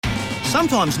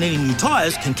Sometimes needing new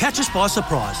tyres can catch us by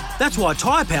surprise. That's why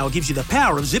Tyre Power gives you the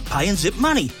power of zip pay and zip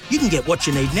money. You can get what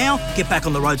you need now, get back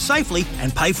on the road safely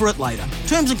and pay for it later.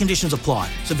 Terms and conditions apply.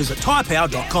 So visit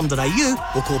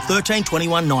tyrepower.com.au or call 13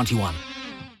 21 91.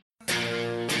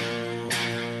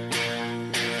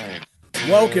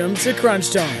 Welcome to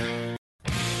Crunch Time.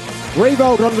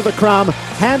 Revolt onto the crumb,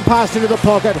 hand passed into the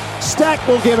pocket, Stack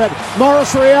will give it,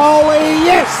 Morris Rioli,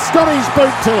 yes, got his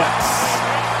boot to it.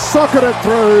 Socketed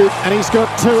through, and he's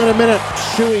got 2 in a minute.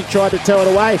 Shuey tried to tow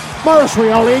it away. Morris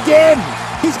Rioli again.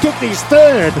 He's kicked his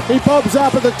third. He bobs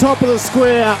up at the top of the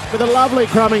square with a lovely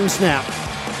crumbing snap.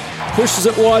 Pushes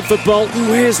it wide for Bolton.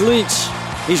 Where's Lynch?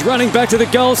 He's running back to the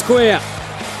goal square.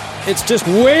 It's just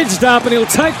wedged up, and he'll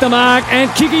take the mark and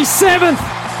kick his 7th.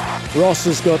 Ross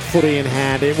has got footy in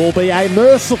hand. It will be a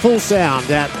merciful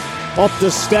sound at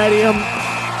Optus Stadium.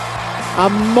 A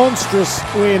monstrous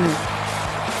win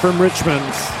from Richmond.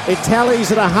 It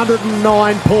tallies at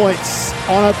 109 points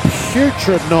on a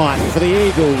putrid night for the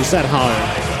Eagles at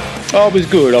home. Oh, it was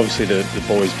good. Obviously, the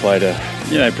boys played a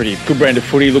pretty good brand of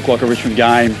footy. Looked like a Richmond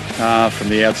game from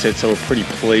the outset, so we're pretty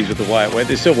pleased with the way it went.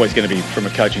 There's always going to be, from a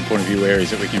coaching point of view,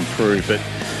 areas that we can improve, but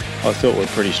I thought we're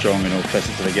pretty strong in all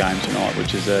facets of the game tonight,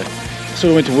 which is sort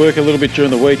of went to work a little bit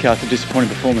during the week after disappointing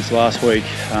performance last week.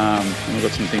 And we've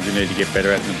got some things we need to get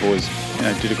better at, and the boys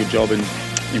did a good job in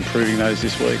improving those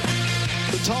this week.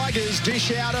 The Tigers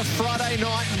dish out a Friday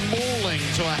night mauling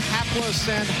to a hapless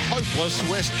and hopeless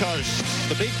West Coast.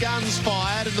 The big guns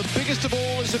fired, and the biggest of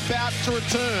all is about to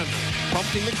return,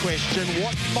 prompting the question,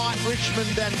 what might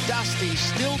Richmond and Dusty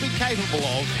still be capable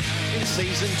of in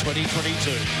season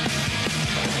 2022?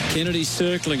 Kennedy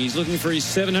circling. He's looking for his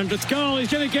 700th goal.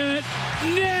 He's going to get it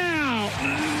now.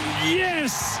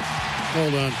 Yes.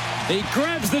 Hold on. He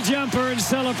grabs the jumper in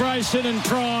celebration and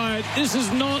pride. This is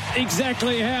not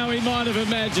exactly how he might have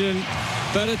imagined,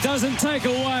 but it doesn't take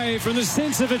away from the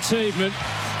sense of achievement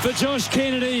for Josh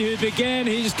Kennedy, who began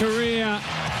his career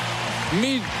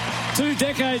mid-2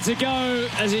 decades ago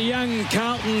as a young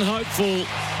Carlton hopeful,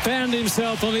 found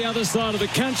himself on the other side of the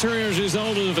country as a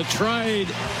result of a trade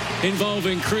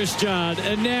involving Chris Judd,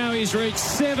 and now he's reached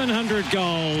 700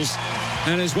 goals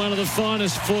and is one of the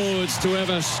finest forwards to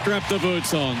ever strap the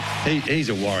boots on. He's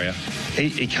a warrior.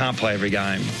 He can't play every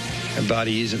game, but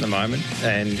he is at the moment,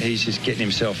 and he's just getting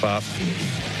himself up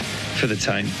for the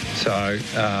team. So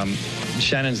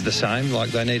Shannon's the same. Like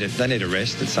they need a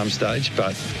rest at some stage,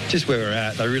 but just where we're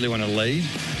at, they really want to lead,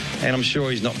 and I'm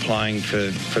sure he's not playing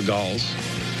for goals,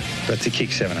 but to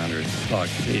kick 700, like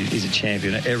he's a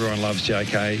champion. Everyone loves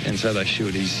JK, and so they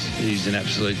should. He's an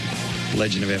absolute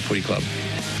legend of our footy club.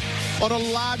 On a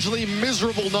largely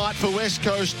miserable night for West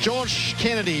Coast, Josh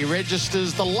Kennedy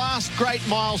registers the last great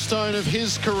milestone of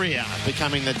his career,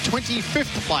 becoming the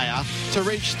 25th player to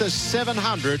reach the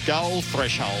 700-goal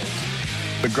threshold.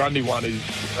 The Grundy one is,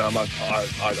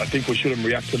 I think we shouldn't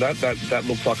react to that. That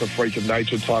looks like a freak of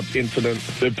nature type incident.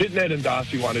 The Pitnet and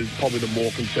Darcy one is probably the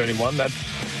more concerning one.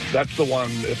 That's the one,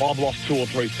 if I've lost 2 or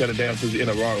 3 centre dances in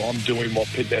a row, I'm doing what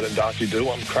Pitnet and Darcy do.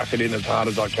 I'm cracking in as hard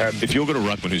as I can. If you've got a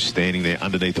ruckman who's standing there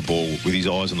underneath the ball with his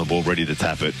eyes on the ball ready to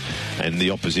tap it, and the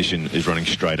opposition is running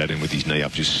straight at him with his knee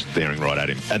up, just staring right at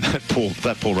him, and that poor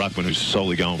ruckman who's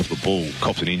solely going for the ball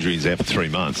cops an injury and is out for 3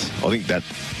 months, I think that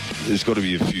there's got to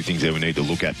be a few things there we need to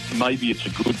look at. Maybe it's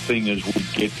a good thing as we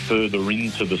get further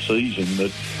into the season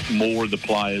that more of the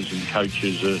players and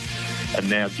coaches are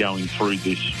now going through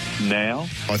this now.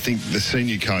 I think the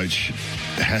senior coach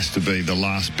has to be the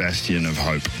last bastion of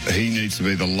hope. He needs to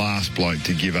be the last bloke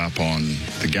to give up on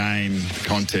the game, the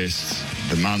contests,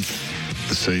 the month,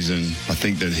 the season. I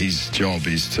think that his job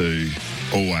is to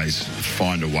always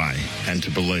find a way and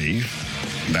to believe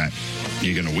that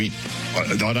you're going to win.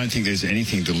 I don't think there's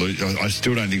anything I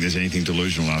still don't think there's anything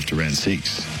delusional after round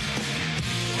 6.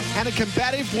 And a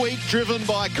combative week driven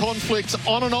by conflicts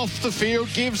on and off the field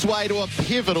gives way to a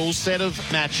pivotal set of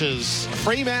matches.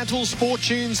 Fremantle's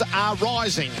fortunes are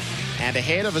rising, and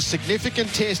ahead of a significant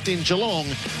test in Geelong,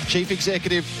 Chief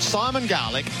Executive Simon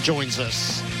Garlick joins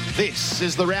us. This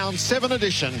is the Round 7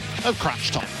 edition of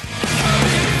Crunch Time.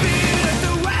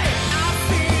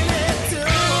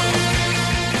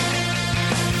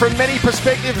 From many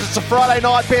perspectives, it's a Friday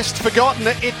night best forgotten.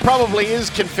 It probably is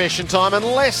confession time,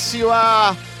 unless you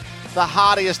are the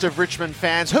hardiest of Richmond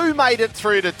fans. Who made it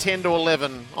through to 10 to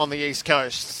 11 on the East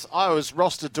Coast? I was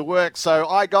rostered to work, so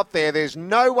I got there. There's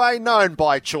no way known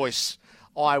by choice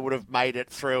I would have made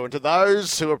it through. And to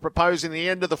those who are proposing the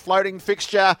end of the floating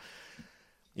fixture,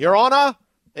 Your Honour,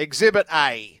 Exhibit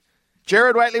A.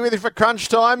 Jared Waitley with you for Crunch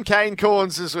Time. Kane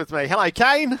Corns is with me. Hello,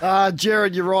 Kane.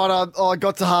 Jared, you're right. I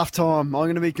got to half-time. I'm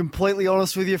going to be completely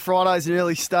honest with you. Friday's an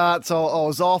early start, so I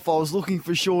was off. I was looking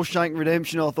for Shawshank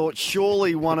Redemption. I thought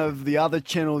surely one of the other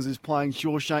channels is playing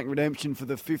Shawshank Redemption for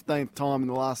the 15th time in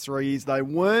the last 3 years. They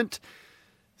weren't,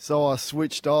 so I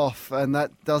switched off, and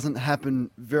that doesn't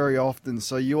happen very often.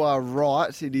 So you are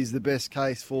right. It is the best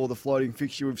case for the floating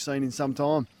fixture we've seen in some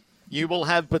time. You will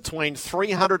have between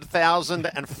 300,000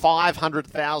 and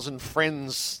 500,000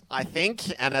 friends, I think.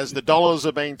 And as the dollars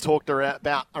are being talked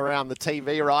about around the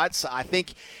TV rights, I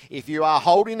think if you are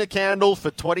holding a candle for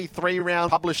 23 rounds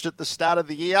published at the start of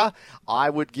the year, I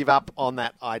would give up on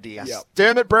that idea. Yep.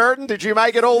 Dermot Brereton, did you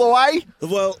make it all the way?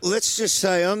 Well, let's just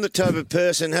say I'm the type of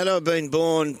person, had I been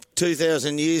born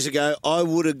 2,000 years ago, I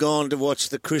would have gone to watch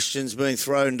the Christians being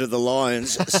thrown to the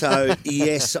Lions. So,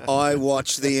 yes, I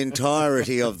watched the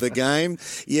entirety of the game.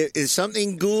 There's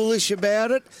something ghoulish about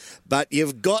it, but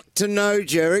you've got to know,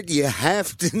 Jared, you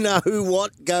have to know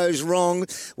what goes wrong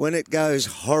when it goes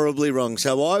horribly wrong.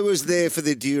 So I was there for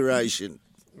the duration.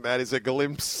 That is a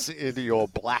glimpse into your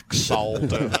black soul,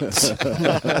 Dermot.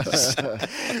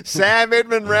 Sam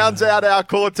Edmund rounds out our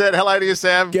quartet. Hello to you,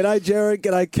 Sam. G'day, Jared.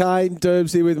 G'day, Kane.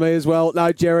 Derm's here with me as well.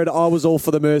 No, Jared, I was all for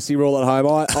the mercy rule at home.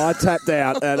 I tapped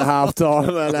out at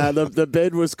halftime, and the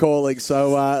bed was calling.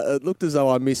 So it looked as though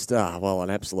I missed,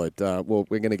 an absolute, we're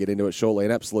going to get into it shortly,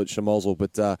 an absolute schmozzle.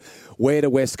 But where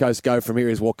do West Coast go from here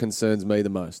is what concerns me the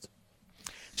most.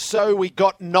 So we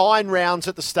got 9 rounds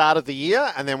at the start of the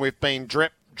year, and then we've been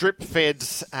drip-fed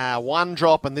one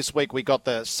drop, and this week we got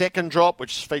the second drop,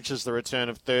 which features the return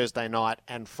of Thursday night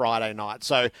and Friday night.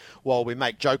 So while we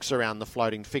make jokes around the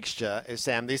floating fixture,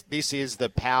 Sam, this is the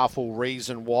powerful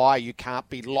reason why you can't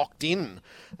be locked in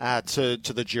to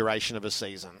the duration of a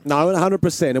season. No,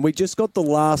 100%. And we just got the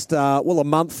last, a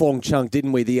month-long chunk,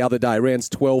 didn't we, the other day, rounds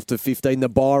 12 to 15, the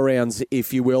bye rounds,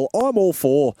 if you will. I'm all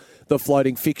for the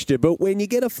floating fixture, but when you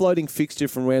get a floating fixture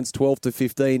from rounds 12 to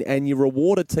 15 and you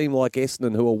reward a team like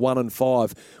Essendon, who are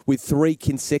 1-5, with 3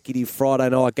 consecutive Friday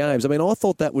night games, I mean, I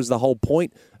thought that was the whole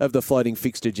point of the floating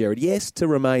fixture, Jared. Yes, to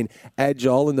remain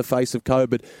agile in the face of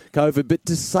COVID, but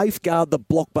to safeguard the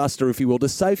blockbuster, if you will, to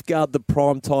safeguard the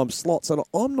prime time slots, and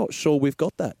I'm not sure we've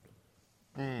got that.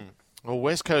 Well,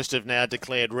 West Coast have now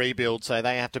declared rebuild, so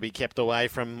they have to be kept away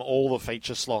from all the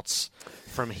feature slots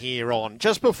from here on.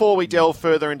 Just before we delve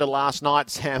further into last night,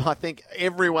 Sam, I think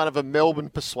everyone of a Melbourne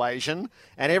persuasion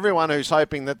and everyone who's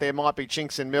hoping that there might be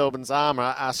chinks in Melbourne's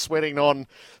armour are sweating on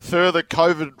further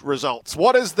COVID results.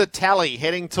 What is the tally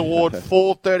heading toward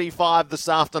 4:35 this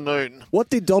afternoon? What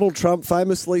did Donald Trump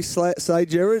famously say,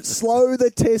 Jared? Slow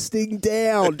the testing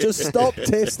down. Just stop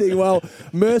testing. Well,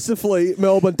 mercifully,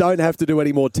 Melbourne don't have to do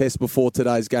any more tests before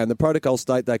today's game. The protocol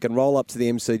state they can roll up to the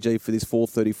MCG for this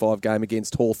 4:35 game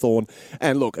against Hawthorn.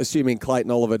 And look, assuming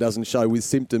Clayton Oliver doesn't show with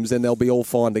symptoms, then they'll be all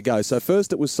fine to go. So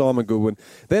first it was Simon Goodwin.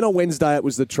 Then on Wednesday it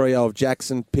was the trio of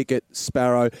Jackson, Pickett,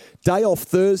 Sparrow. Day off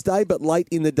Thursday, but late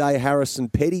in the day, Harrison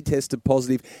Petty tested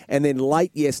positive. And then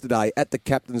late yesterday at the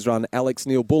captain's run, Alex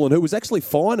Neil-Bullen, who was actually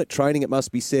fine at training, it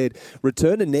must be said,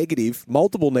 returned a negative,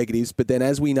 multiple negatives. But then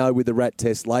as we know with the rat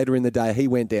test, later in the day, he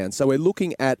went down. So we're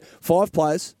looking at 5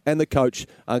 players and the coach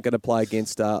aren't going to play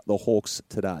against the Hawks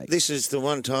today. This is the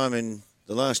one time in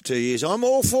the last 2 years, I'm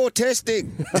all for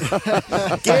testing.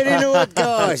 Get into it,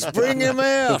 guys. Bring them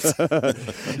out.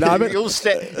 No, but you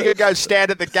could go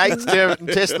stand at the gates there and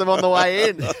test them on the way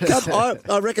in.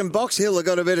 I reckon Box Hill have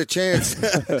got a better chance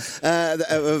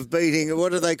of beating,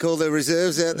 what do they call their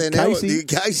reserves out there now?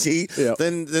 Casey. Yep.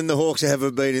 Than the Hawks have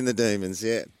of beating the Demons,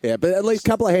 yeah. Yeah, but at least a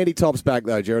couple of handy tops back,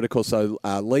 though, Jared. Of course, so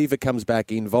Lever comes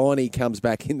back in, Viney comes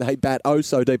back in. They bat oh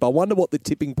so deep. I wonder what the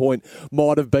tipping point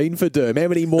might have been for Derm. How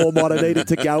many more might have needed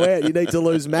to go out? You need to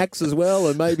lose Max as well,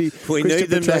 and maybe we need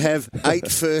them to have 8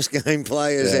 first-game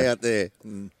players out there.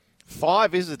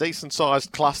 5 is a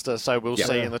decent-sized cluster, so we'll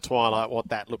see in the twilight what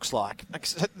that looks like.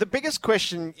 The biggest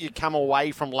question you come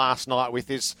away from last night with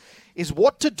is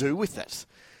what to do with it.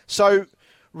 So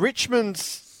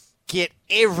Richmond's get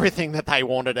everything that they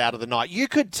wanted out of the night. You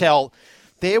could tell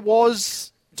there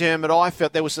was, Dermot, I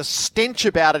felt there was a stench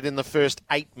about it in the first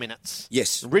 8 minutes.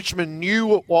 Yes. Richmond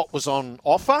knew what was on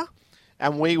offer,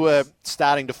 and we were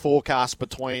starting to forecast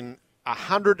between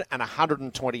 100 and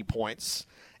 120 points.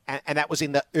 And that was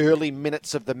in the early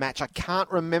minutes of the match. I can't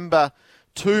remember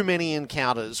too many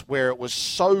encounters where it was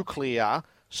so clear,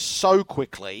 so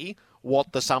quickly,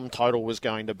 what the sum total was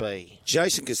going to be.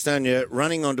 Jason Castagna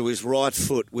running onto his right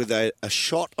foot with a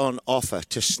shot on offer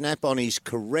to snap on his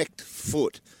correct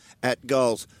foot at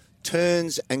goals,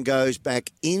 turns and goes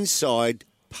back inside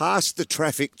past the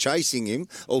traffic chasing him,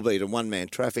 albeit a one-man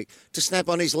traffic, to snap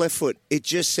on his left foot. It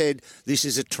just said, this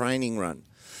is a training run.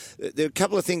 There are a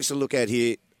couple of things to look at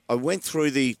here. I went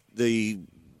through the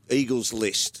Eagles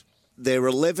list. Their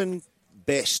 11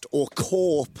 best or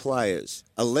core players,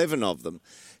 11 of them,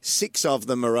 6 of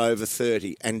them are over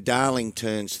 30, and Darling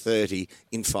turns 30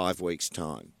 in 5 weeks'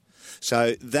 time.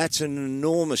 So that's an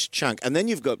enormous chunk. And then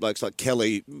you've got blokes like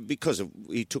Kelly, because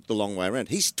he took the long way around.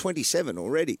 He's 27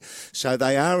 already. So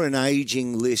they are an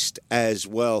ageing list as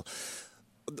well.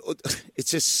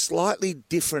 It's a slightly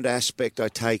different aspect I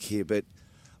take here, but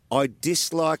I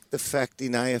dislike the fact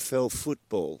in AFL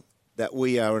football that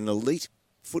we are an elite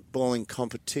footballing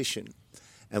competition,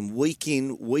 and week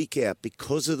in, week out,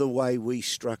 because of the way we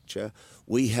structure,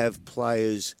 we have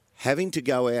players having to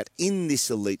go out in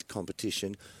this elite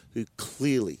competition who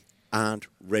clearly aren't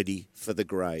ready for the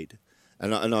grade.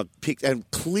 And I picked, and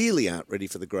clearly aren't ready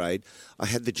for the grade. I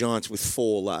had the Giants with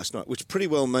 4 last night, which pretty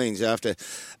well means after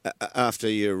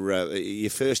your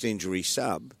first injury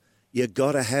sub, you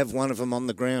got to have one of them on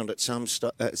the ground at some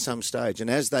stage. And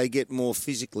as they get more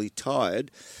physically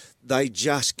tired, they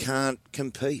just can't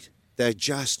compete. They're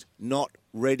just not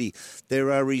ready.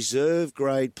 There are reserve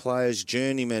grade players,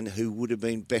 journeymen, who would have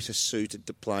been better suited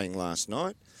to playing last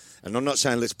night. And I'm not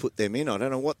saying let's put them in. I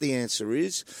don't know what the answer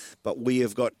is, but we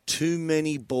have got too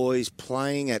many boys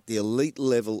playing at the elite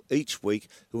level each week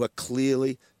who are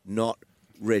clearly not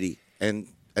ready. And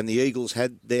the Eagles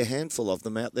had their handful of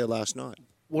them out there last night.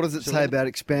 What does it say about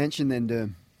expansion then,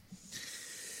 Derm?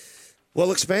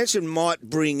 Well, expansion might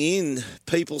bring in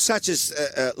people such as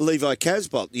Levi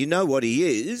Casbolt. You know what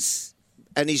he is,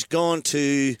 and he's gone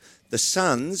to the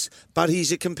Suns, but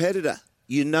he's a competitor.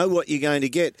 You know what you're going to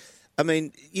get. I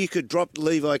mean, you could drop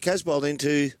Levi Casbolt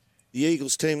into the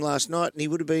Eagles team last night and he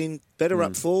would have been better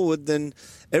up forward than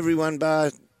everyone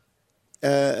bar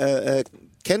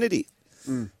Kennedy.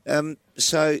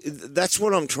 So that's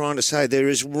what I'm trying to say. There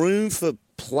is room for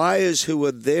players who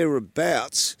are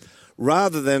thereabouts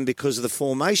rather than because of the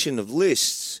formation of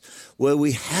lists where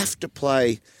we have to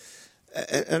play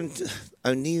and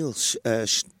O'Neill,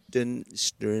 Stranatica,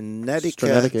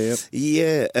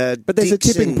 yeah. But there's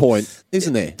Dixon, a tipping point,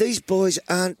 isn't there? These boys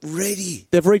aren't ready.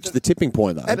 They've reached the tipping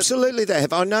point, though. Absolutely, they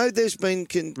have. I know there's been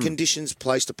conditions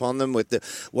placed upon them with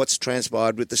what's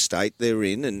transpired with the state they're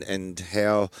in and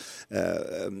how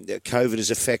COVID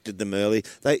has affected them early.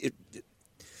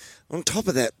 On top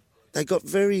of that, they got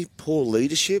very poor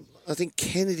leadership. I think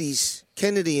Kennedy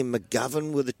and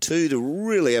McGovern were the two to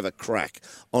really have a crack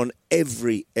on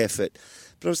every effort.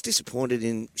 But I was disappointed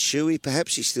in Shuey.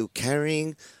 Perhaps he's still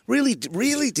carrying. Really,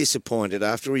 really disappointed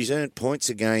after he's earned points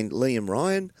against Liam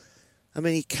Ryan. I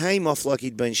mean, he came off like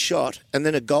he'd been shot, and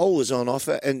then a goal was on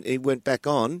offer, and he went back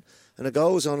on, and a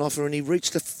goal was on offer, and he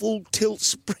reached a full tilt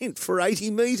sprint for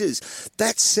 80 metres.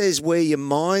 That says where your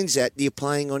mind's at. You're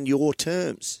playing on your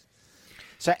terms.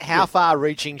 So how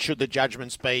far-reaching should the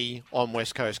judgments be on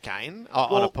West Coast Kane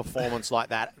on a performance like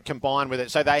that, combined with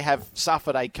it? So they have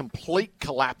suffered a complete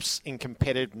collapse in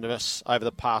competitiveness over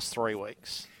the past 3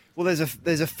 weeks. Well,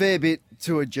 there's a fair bit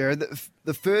to it, Jared.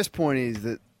 The first point is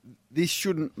that this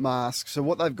shouldn't mask. So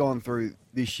what they've gone through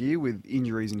this year with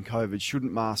injuries and COVID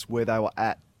shouldn't mask where they were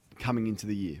at coming into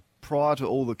the year. Prior to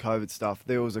all the COVID stuff,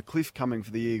 there was a cliff coming for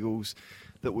the Eagles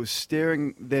that was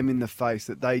staring them in the face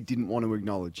that they didn't want to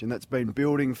acknowledge. And that's been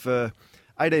building for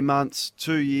 18 months,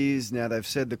 2 years. Now they've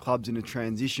said the club's in a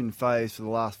transition phase for the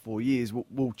last 4 years.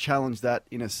 We'll challenge that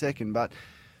in a second. But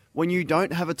when you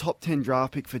don't have a top 10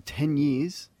 draft pick for 10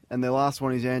 years, and their last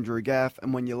one is Andrew Gaff,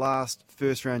 and when your last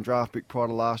first-round draft pick prior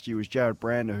to last year was Jared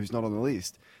Brander, who's not on the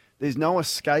list, there's no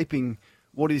escaping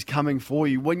what is coming for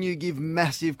you. When you give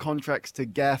massive contracts to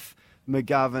Gaff,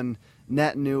 McGovern,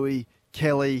 Nat Nui,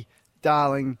 Kelly,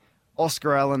 Darling,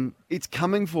 Oscar Allen, it's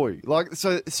coming for you.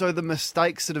 So the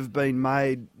mistakes that have been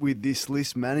made with this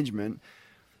list management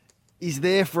is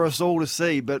there for us all to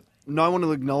see, but no one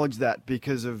will acknowledge that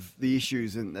because of the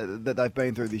issues that they've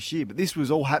been through this year. But this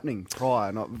was all happening prior,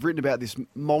 and I've written about this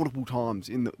multiple times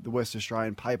in the West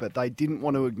Australian paper. They didn't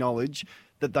want to acknowledge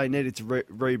that they needed to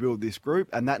rebuild this group,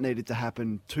 and that needed to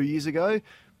happen 2 years ago.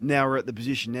 Now we're at the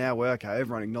position now where, okay,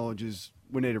 everyone acknowledges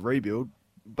we need a rebuild,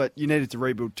 but you needed to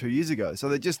rebuild 2 years ago. So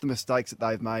they're just the mistakes that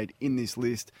they've made in this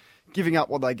list, giving up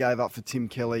what they gave up for Tim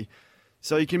Kelly.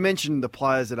 So you can mention the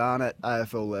players that aren't at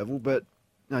AFL level, but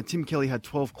Tim Kelly had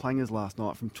 12 clangers last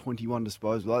night from 21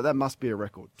 disposals. Like, that must be a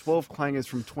record. 12 clangers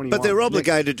from 21. But they're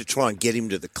obligated to try and get him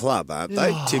to the club, aren't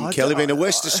they? Tim Kelly, being a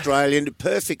West Australian,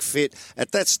 perfect fit.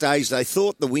 At that stage, they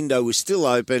thought the window was still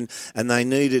open and they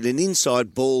needed an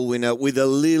inside ball winner with a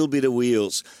little bit of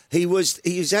wheels. He was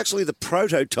actually the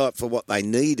prototype for what they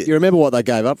needed. You remember what they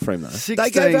gave up for him, though? 16, they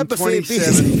gave up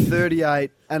 27,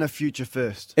 38 and a future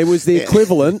first. It was the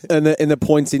equivalent in the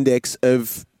points index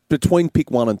of between pick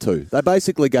 1 and 2. They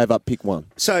basically gave up pick 1.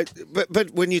 So,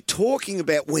 but when you're talking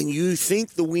about when you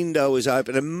think the window is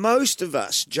open, and most of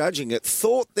us judging it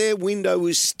thought their window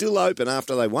was still open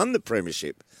after they won the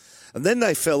premiership, and then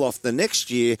they fell off the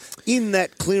next year in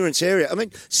that clearance area. I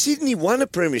mean, Sydney won a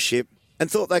premiership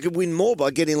and thought they could win more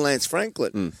by getting Lance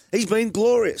Franklin. He's been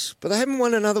glorious, but they haven't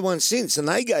won another one since, and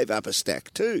they gave up a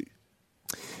stack too.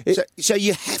 So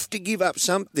you have to give up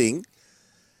something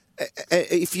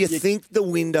if you think the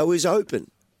window is open.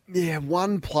 Yeah,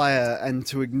 one player,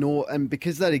 and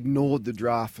because they'd ignored the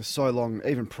draft for so long,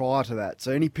 even prior to that,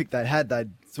 so any pick they'd had,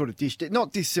 they'd sort of dished it.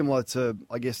 Not dissimilar to,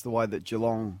 I guess, the way that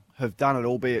Geelong have done it,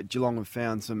 albeit Geelong have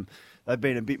found they've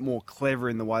been a bit more clever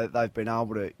in the way that they've been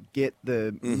able to get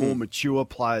the more mature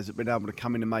players that have been able to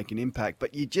come in and make an impact.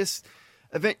 But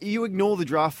you ignore the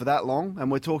draft for that long,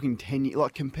 and we're talking 10 years.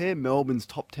 Like, compare Melbourne's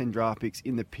top 10 draft picks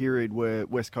in the period where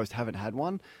West Coast haven't had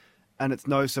one, and it's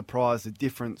no surprise the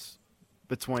difference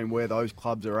between where those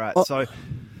clubs are at. So,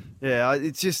 yeah,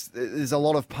 it's just there's a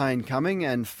lot of pain coming,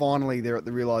 and finally they're at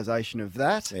the realisation of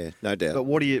that. Yeah, no doubt. But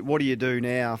what do you do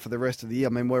now for the rest of the year? I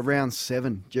mean, we're round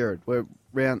 7, Jared.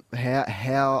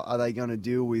 How are they going to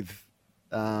deal with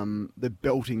the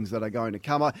beltings that are going to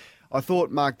come? I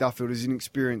thought Mark Duffield is an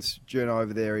experienced journo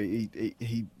over there.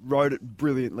 He wrote it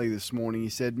brilliantly this morning. He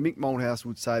said Mick Malthouse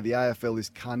would say the AFL is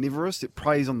carnivorous. It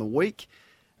preys on the weak.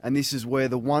 And this is where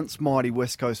the once mighty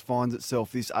West Coast finds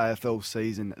itself this AFL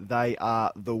season. They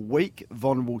are the weak,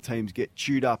 vulnerable teams get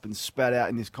chewed up and spat out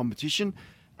in this competition,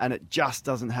 and it just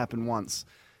doesn't happen once.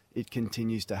 It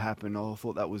continues to happen. I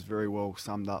thought that was very well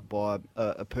summed up by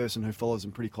a person who follows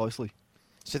them pretty closely.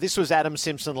 So this was Adam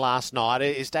Simpson last night.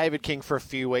 Is David King for a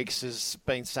few weeks has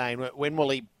been saying, when will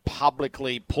he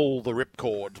publicly pull the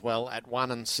ripcord? Well, at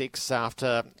 1-6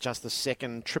 after just the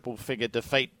second triple-figure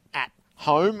defeat at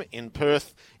home in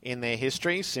Perth in their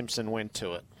history, Simpson went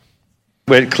to it.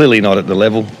 We're clearly not at the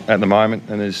level at the moment,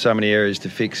 and there's so many areas to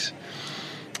fix.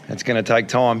 It's going to take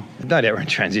time. No doubt we're in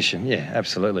transition, yeah,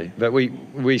 absolutely. But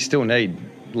we still need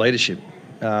leadership.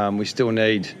 We still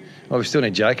need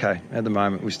JK at the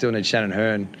moment. We still need Shannon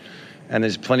Hurn, and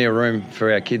there's plenty of room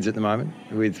for our kids at the moment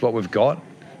with what we've got.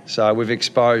 So we've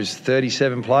exposed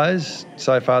 37 players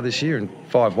so far this year and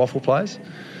 5 waffle players.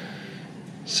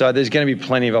 So there's going to be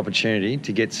plenty of opportunity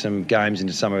to get some games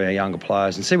into some of our younger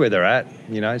players and see where they're at,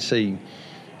 see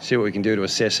what we can do to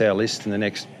assess our list in the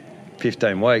next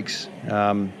 15 weeks.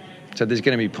 So there's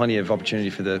going to be plenty of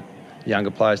opportunity for the younger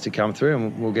players to come through,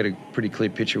 and we'll get a pretty clear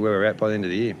picture of where we're at by the end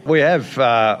of the year. We have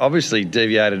obviously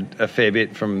deviated a fair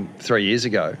bit from 3 years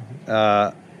ago,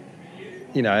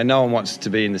 and no one wants to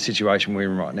be in the situation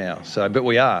we're in right now. So, but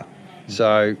we are.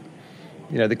 So,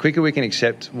 the quicker we can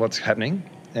accept what's happening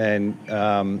and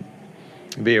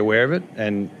be aware of it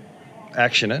and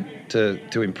action it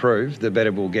to improve, the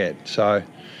better we'll get. So,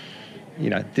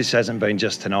 this hasn't been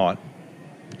just tonight.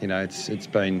 It's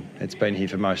been here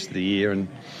for most of the year, and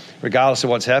regardless of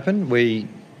what's happened, we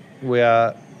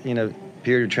are in a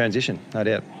period of transition, no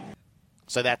doubt.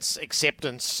 So that's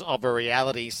acceptance of a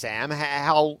reality, Sam.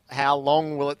 How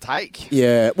long will it take?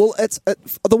 Yeah, well, it's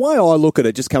the way I look at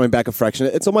it, just coming back a fraction,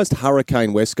 it's almost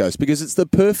Hurricane West Coast because it's the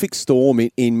perfect storm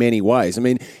in many ways. I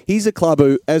mean, he's a club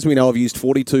who, as we know, have used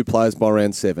 42 players by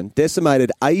round 7,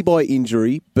 decimated A, by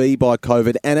injury, B, by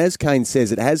COVID, and as Kane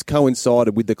says, it has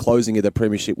coincided with the closing of the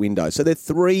premiership window. So they're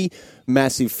 3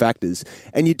 massive factors,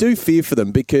 and you do fear for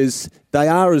them because they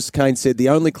are, as Kane said, the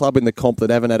only club in the comp that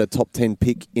haven't had a top 10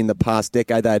 pick in the past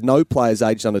decade. They had no players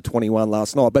aged under 21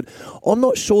 last night, but I'm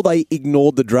not sure they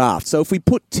ignored the draft. So if we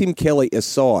put Tim Kelly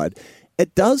aside,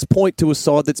 it does point to a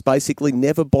side that's basically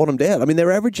never bottomed out. I mean,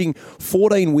 they're averaging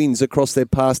 14 wins across their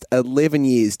past 11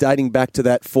 years, dating back to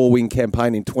that 4-win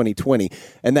campaign in 2020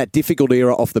 and that difficult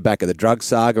era off the back of the drug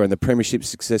saga and the premiership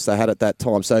success they had at that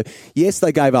time. So, yes,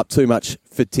 they gave up too much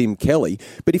for Tim Kelly,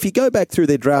 but if you go back through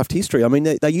their draft history, I mean,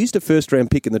 they used a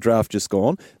first-round pick in the draft just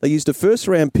gone. They used a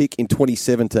first-round pick in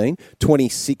 2017,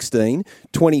 2016,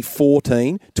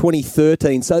 2014,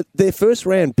 2013. So their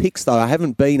first-round picks, though,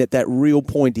 haven't been at that real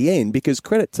pointy end because,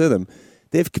 credit to them,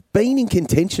 they've been in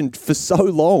contention for so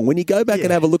long. When you go back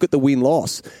and have a look at the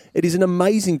win-loss, it is an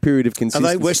amazing period of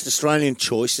consistency. Are they West Australian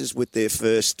choices with their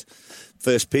first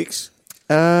picks?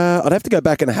 I'd have to go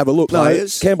back and have a look.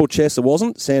 Players? No, Campbell Chester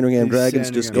wasn't. Sandringham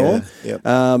Dragons just gone. Yeah.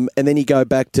 Yep. And then you go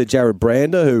back to Jared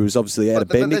Brander, who was obviously out of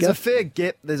Bendigo.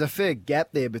 There's a fair gap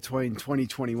there between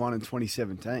 2021 and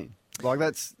 2017. Like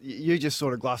that's you just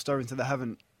sort of glossed over into the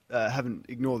haven't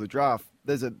ignored the draft.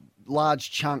 There's a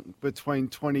large chunk between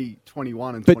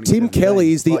 2021 and 2017. But Tim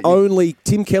Kelly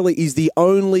is the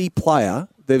only player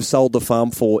they've sold the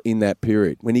farm for in that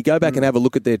period. When you go back and have a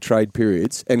look at their trade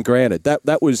periods, and granted,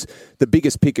 that was the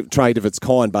biggest trade of its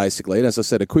kind, basically, and as I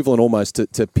said, equivalent almost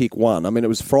to pick one. I mean, it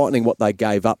was frightening what they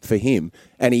gave up for him,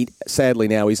 and he sadly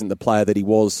now isn't the player that he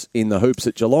was in the hoops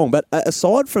at Geelong. But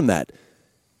aside from that,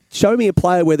 show me a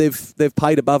player where they've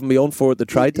paid above and beyond for at the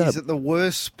trade table. Is it the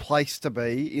worst place to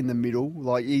be in the middle?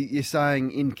 Like you're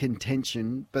saying in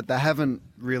contention, but they haven't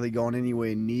really gone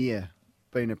anywhere near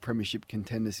been a premiership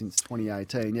contender since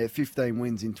 2018. Yeah, 15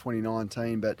 wins in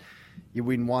 2019, but you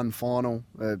win one final,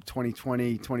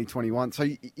 2020, 2021. So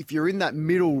if you're in that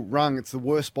middle rung, it's the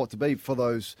worst spot to be for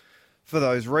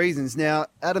those reasons. Now,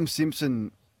 Adam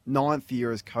Simpson, 9th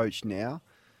year as coach now.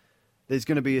 There's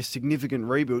going to be a significant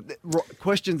rebuild.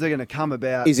 Questions are going to come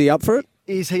about... Is he up for it?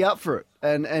 Is he up for it?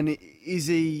 And is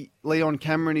he Leon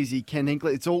Cameron? Is he Ken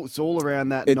Hinkley? It's all around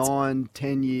that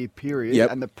 9-10 year period.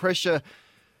 Yep. And the pressure...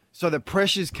 So the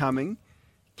pressure's coming.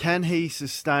 Can he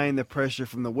sustain the pressure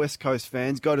from the West Coast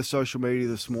fans? Go to social media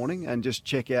this morning and just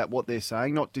check out what they're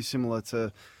saying. Not dissimilar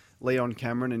to Leon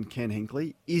Cameron and Ken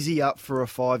Hinkley. Is he up for a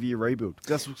 5-year rebuild?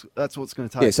 That's what it's going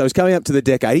to take. Yeah, so he's coming up to the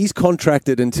decade. He's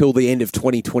contracted until the end of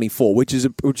 2024, which is a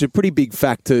pretty big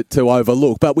fact to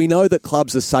overlook. But we know that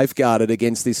clubs are safeguarded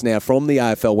against this now from the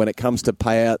AFL when it comes to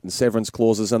payout and severance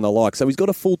clauses and the like. So he's got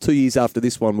a full 2 years after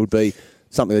this one would be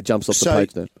something that jumps off the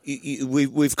page there.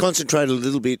 We've concentrated a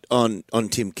little bit on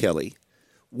Tim Kelly.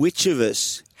 Which of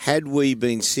us, had we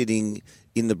been sitting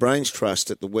in the Brains Trust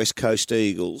at the West Coast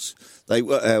Eagles, they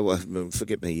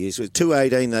forget my years,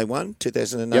 2018 they won,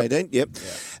 2018, yep.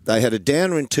 They had a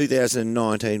downer in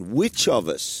 2019. Which of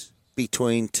us,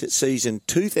 between season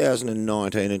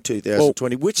 2019 and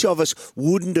 2020, which of us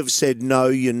wouldn't have said, no,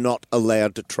 you're not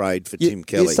allowed to trade for Tim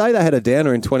Kelly? You say they had a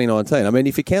downer in 2019. I mean,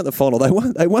 if you count the final,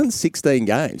 they won 16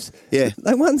 games. Yeah.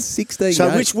 They won 16 games.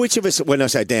 So which of us, when I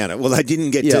say downer, well, they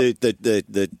didn't get to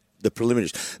the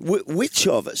preliminaries. Which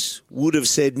of us would have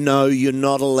said, no, you're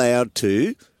not allowed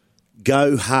to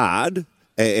go hard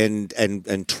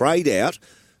and trade out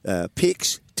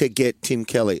picks to get Tim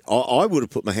Kelly? I would have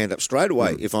put my hand up straight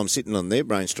away if I'm sitting on their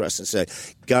Brains Trust and say,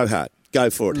 go hard, go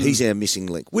for it. He's our missing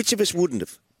link. Which of us wouldn't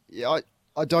have? Yeah,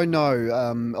 I don't know.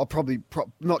 I'm probably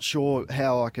not sure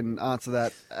how I can answer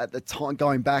that at the time,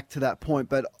 going back to that point,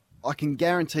 but I can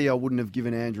guarantee I wouldn't have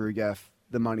given Andrew Gaff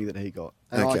the money that he got.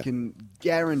 And I can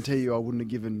guarantee you I wouldn't have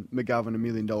given McGovern $1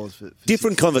 million for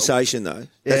different conversation, though.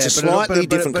 That's a slightly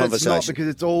different conversation. It's not, because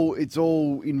it's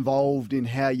all involved in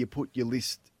how you put your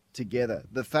list together.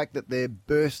 The fact that they're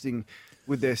bursting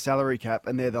with their salary cap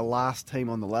and they're the last team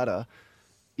on the ladder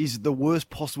is the worst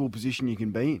possible position you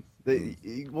can be in.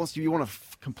 You want to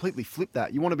completely flip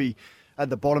that. You want to be at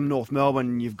the bottom, North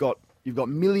Melbourne. You've got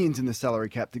millions in the salary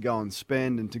cap to go and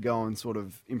spend and to go and sort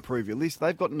of improve your list.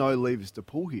 They've got no levers to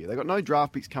pull here. They've got no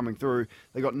draft picks coming through.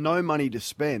 They've got no money to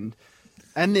spend,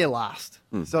 and they're last.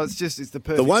 So it's the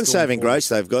perfect. The one saving grace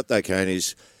they've got, though, Kane,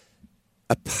 is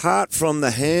apart from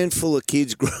the handful of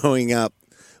kids growing up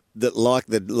that love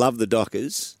the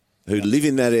Dockers, who live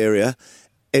in that area,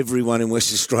 everyone in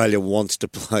West Australia wants to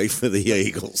play for the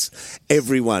Eagles.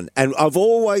 Everyone. And I've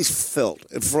always felt,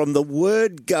 from the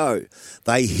word go,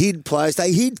 they hid players.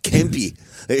 They hid Kempy.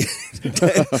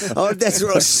 That's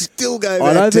what I still go back to that.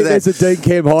 I don't think there's a Dean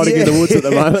Kemp hiding in the woods at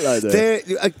the moment,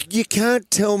 though. You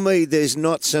can't tell me there's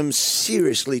not some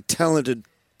seriously talented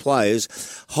players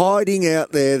hiding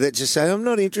out there that just say, I'm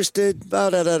not interested,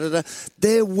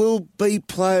 There will be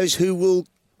players who will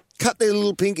cut their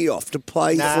little pinky off to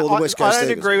play for the West Coast I don't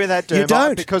Eagles. agree with that, Dermot. You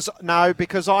don't?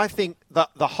 Because I think that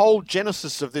the whole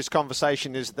genesis of this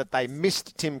conversation is that they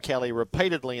missed Tim Kelly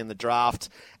repeatedly in the draft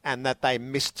and that they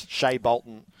missed Shea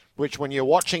Bolton, which when you're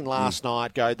watching last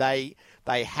night they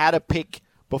had a pick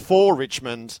before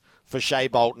Richmond for Shea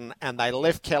Bolton and they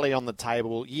left Kelly on the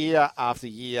table year after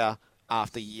year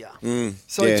after year.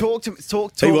 So talk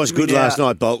to He was good last now.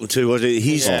 night, Bolton, too, wasn't he?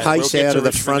 His pace out of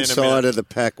the front side of the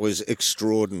pack was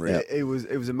extraordinary. Yeah, it was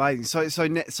amazing.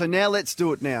 So now let's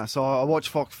do it now. So I watched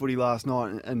Fox Footy last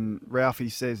night, and Ralphie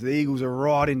says the Eagles are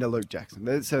right into Luke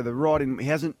Jackson. So they're right in. He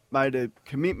hasn't made a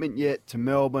commitment yet to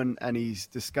Melbourne, and he's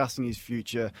discussing his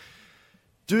future.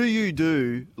 Do you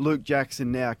do Luke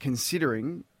Jackson now,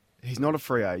 considering he's not a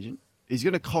free agent? He's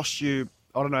going to cost you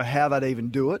I don't know how they'd even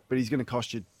do it, but he's going to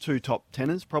cost you 2 top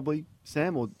tenors probably,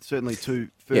 Sam, or certainly 2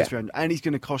 first round, and he's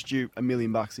going to cost you $1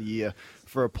 million a year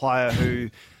for a player who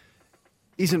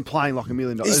isn't playing like $1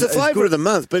 million. He's the flavour of the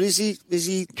month, but is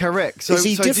he correct? Is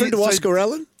he different to Oscar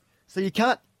Allen? So you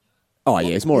can't. Oh yeah,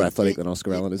 he's more athletic than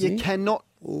Oscar Allen, isn't he? You cannot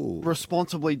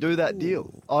responsibly do that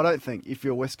deal. I don't think if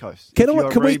you're West Coast.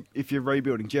 If you're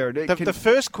rebuilding, Jared. The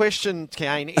first question,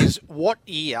 Kane, is what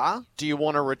year do you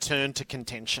want to return to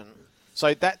contention?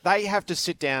 So that they have to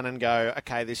sit down and go,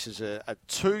 okay, this is a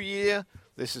 2-year,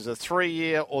 this is a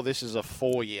 3-year, or this is a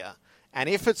 4-year. And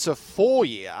if it's a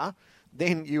 4-year,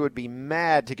 then you would be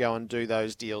mad to go and do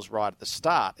those deals right at the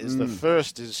start. The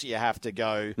first is you have to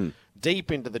go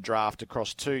deep into the draft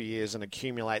across 2 years and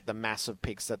accumulate the massive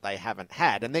picks that they haven't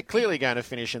had. And they're clearly going to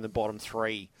finish in the bottom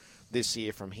 3 this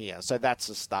year from here. So that's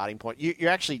the starting point. You're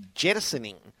actually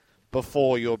jettisoning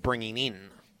before you're bringing in.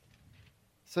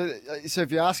 So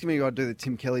if you're asking me, I'd do the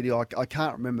Tim Kelly deal. I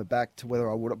can't remember back to whether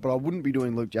I would, but I wouldn't be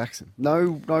doing Luke Jackson.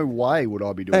 No way would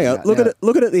I be doing that.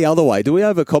 Look at it the other way. Do we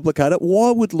overcomplicate it?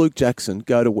 Why would Luke Jackson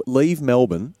leave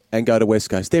Melbourne and go to West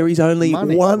Coast? There is only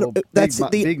one. That's the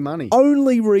big money.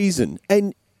 Only reason,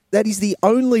 and that is the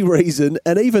only reason,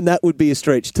 and even that would be a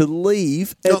stretch to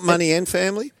leave. Not money and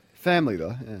family. Family,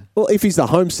 though, yeah. Well, if he's the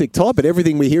homesick type, but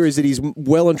everything we hear is that he's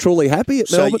well and truly happy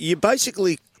at Melbourne. So you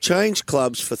basically change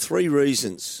clubs for 3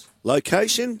 reasons.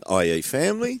 Location, i.e.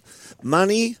 family,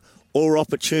 money, or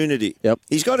opportunity. Yep.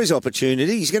 He's got his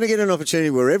opportunity. He's going to get an opportunity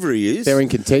wherever he is. They're in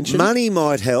contention. Money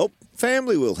might help.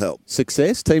 Family will help.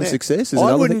 Success, team success is I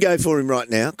another wouldn't thing. go for him right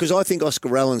now because I think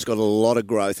Oscar Allen's got a lot of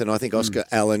growth, and I think Oscar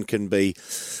Allen can be,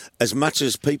 as much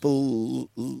as people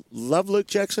love Luke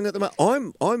Jackson at the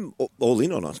moment, I'm all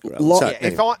in on Oscar Allen. So,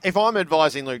 anyway. If I'm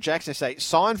advising Luke Jackson, say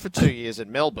sign for 2 years at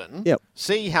Melbourne,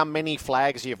 see how many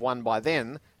flags you've won by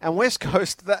then, and West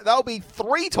Coast, they'll be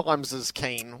 3 times as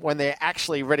keen when they're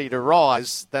actually ready to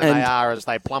rise than they are as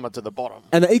they plummet to the bottom.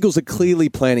 And the Eagles are clearly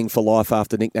planning for life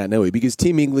after Nick Naitanui because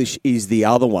Tim English is the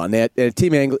other one. Now,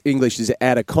 Tim English is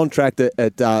out of contract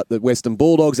at the Western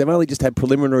Bulldogs. They've only just had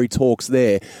preliminary talks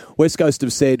there. West Coast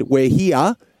have said, we're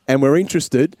here and we're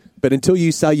interested, but until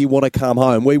you say you want to come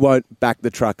home, we won't back the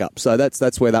truck up. So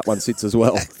that's where that one sits as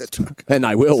well. Back the truck. And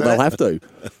they will. They'll have to.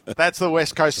 That's the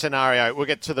West Coast scenario. We'll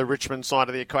get to the Richmond side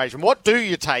of the equation. What do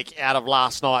you take out of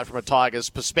last night from a Tigers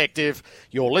perspective?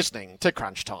 You're listening to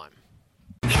Crunch Time.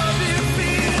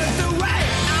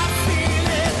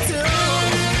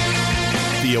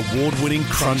 The award-winning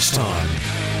Crunch Time.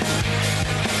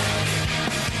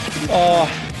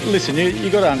 Listen,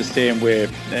 you got to understand where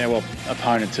our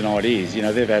opponent tonight is. You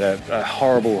know, they've had a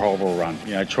horrible run.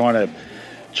 You know, trying to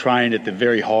train at the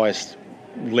very highest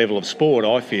level of sport,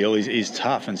 I feel, is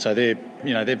tough. And so they've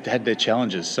had their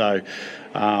challenges. So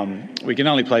we can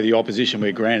only play the opposition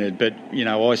we're granted. But, you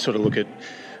know, I sort of look at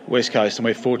West Coast and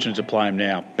we're fortunate to play them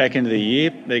now. Back into the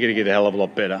year, they're going to get a hell of a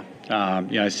lot better.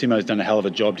 Simo's done a hell of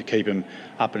a job to keep him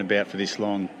up and about for this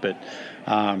long. But,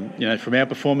 from our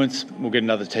performance, we'll get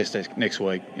another test next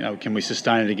week. You know, can we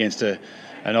sustain it against an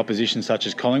opposition such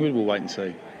as Collingwood? We'll wait and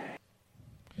see.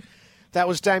 That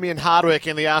was Damien Hardwick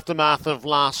in the aftermath of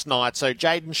last night. So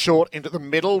Jaden Short into the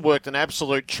middle, worked an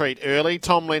absolute treat early.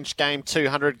 Tom Lynch, game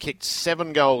 200, kicked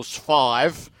 7 goals,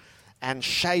 5. And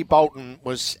Shea Bolton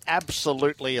was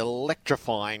absolutely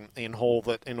electrifying in all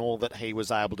that he was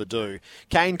able to do.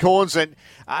 Kane Corns, and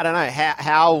I don't know,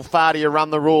 how far do you run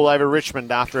the rule over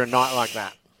Richmond after a night like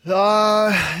that?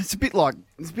 It's a bit like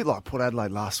Port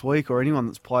Adelaide last week, or anyone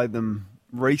that's played them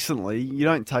recently. You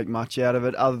don't take much out of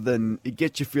it other than it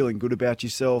gets you feeling good about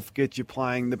yourself, gets you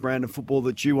playing the brand of football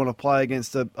that you want to play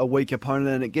against a weak opponent,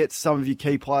 and it gets some of your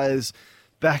key players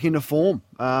back into form.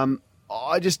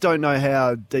 I just don't know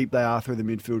how deep they are through the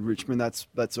midfield, Richmond.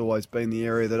 That's always been the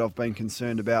area that I've been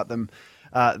concerned about them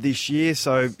this year.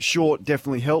 So Short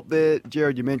definitely helped there.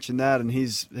 Jared, you mentioned that, and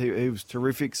he was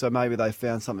terrific. So maybe they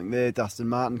found something there. Dustin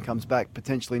Martin comes back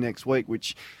potentially next week,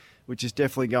 which is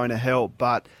definitely going to help.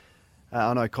 But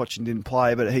I know Cochin didn't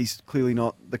play, but he's clearly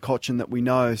not the Cochin that we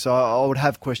know. So I would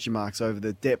have question marks over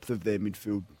the depth of their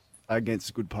midfield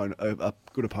against good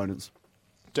opponents.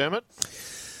 Dermot?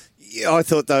 Yeah, I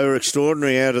thought they were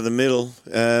extraordinary out of the middle.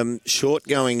 Short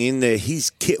going in there.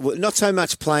 He's not so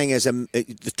much playing as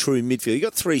the true midfield. He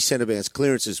got 3 centre-bounce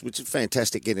clearances, which is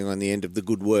fantastic, getting on the end of the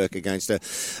good work against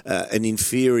an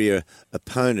inferior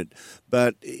opponent.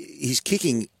 But his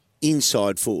kicking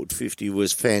inside forward 50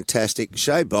 was fantastic.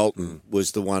 Shea Bolton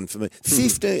was the one for me.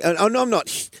 15. And I'm not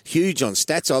huge on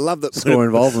stats. I love that score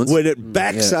involvement when it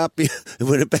backs up.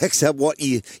 When it backs up what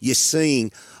you're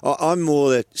seeing. I'm more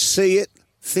that see it.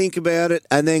 think about it,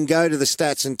 and then go to the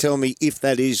stats and tell me if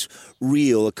that is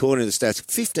real according to the stats.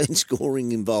 15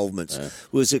 scoring involvements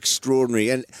was extraordinary.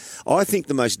 And I think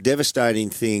the most devastating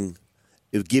thing,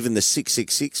 given the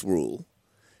 666 rule,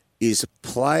 is a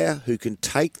player who can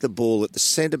take the ball at the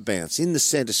centre bounce in the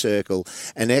centre circle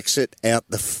and exit out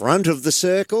the front of the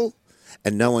circle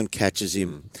and no one catches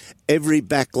him. Every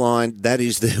back line, that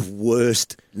is their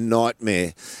worst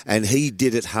nightmare. And he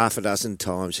did it half a dozen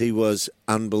times. He was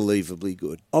unbelievably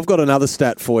good. I've got another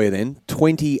stat for you then,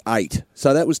 28.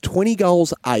 So that was 20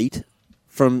 goals, 8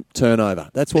 from turnover.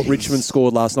 That's what Richmond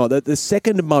scored last night. The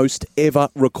second most ever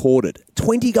recorded.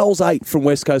 20 goals, 8 from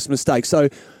West Coast mistakes. So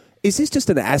is this just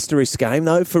an asterisk game,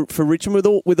 though, for Richmond,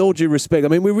 with all due respect? I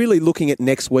mean, we're really looking at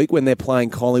next week when they're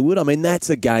playing Collingwood. I mean, that's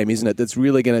a game, isn't it, that's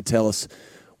really going to tell us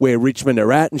where Richmond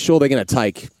are at. And sure, they're going to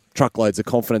take truckloads of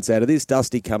confidence out of this.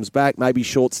 Dusty comes back. Maybe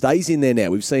Short stays in there now.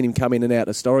 We've seen him come in and out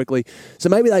historically. So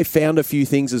maybe they found a few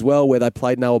things as well where they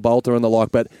played Noah Bolter and the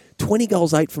like. But 20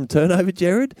 goals, 8 from turnover,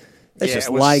 Jared? That's just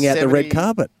laying out the red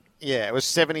carpet. Yeah, it was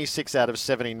 76 out of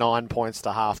 79 points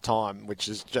to half-time, which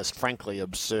is just frankly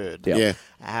absurd. Yeah.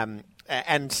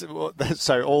 And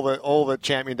so all the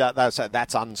champion, so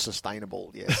that's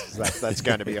unsustainable. Yes, that's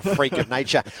going to be a freak of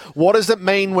nature. What does it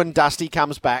mean when Dusty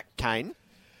comes back, Kane?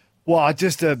 Well,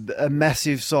 just a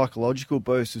massive psychological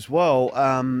boost as well,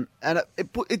 and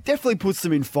it definitely puts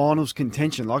them in finals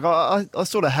contention. Like I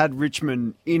sort of had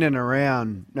Richmond in and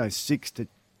around 6 to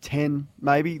 10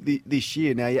 maybe this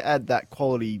year. Now you add that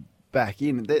quality back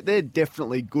in, they're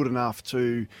definitely good enough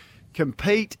to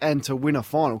compete and to win a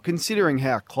final, considering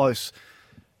how close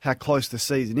the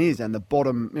season is, and the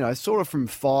bottom, sort of from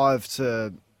 5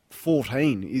 to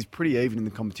 14 is pretty even in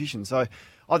the competition. So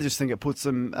I just think it puts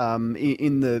them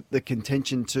in the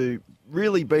contention to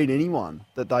really beat anyone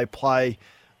that they play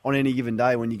on any given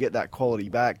day when you get that quality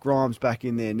back. Grimes back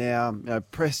in there now.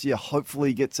 Prestia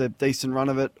hopefully gets a decent run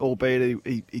of it, albeit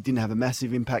he didn't have a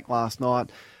massive impact last night.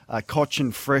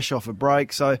 Cochin fresh off a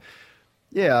break. So,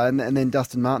 yeah, and then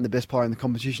Dustin Martin, the best player in the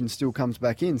competition, still comes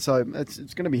back in. So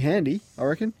it's going to be handy, I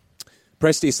reckon.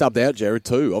 Prestia subbed out, Jared,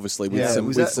 too, obviously.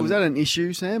 Was that an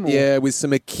issue, Sam? Or? Yeah, with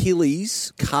some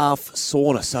Achilles calf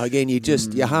soreness. So, again,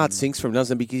 your heart sinks from him,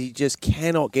 doesn't it? Because you just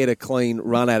cannot get a clean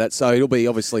run at it. So, it'll be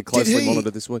obviously closely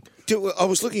monitored this week. I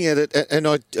was looking at it, and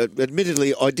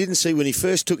admittedly, I didn't see when he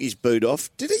first took his boot off.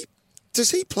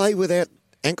 Does he play without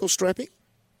ankle strapping?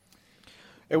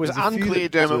 It was unclear,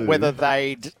 Dermot, whether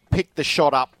they'd picked the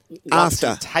shot up once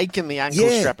he'd taken the ankle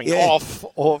strapping off.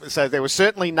 So there was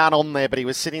certainly none on there, but he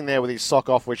was sitting there with his sock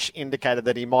off, which indicated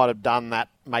that he might have done that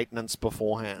maintenance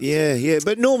beforehand. Yeah.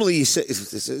 But normally, you see,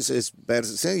 as bad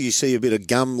as it sounds, you see a bit of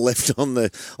gum left on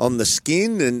the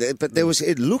skin, but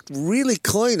it looked really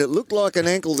clean. It looked like an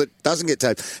ankle that doesn't get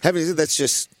taped. Having said that's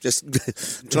just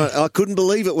I couldn't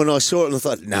believe it when I saw it, and I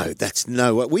thought, no, that's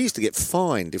no way. We used to get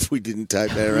fined if we didn't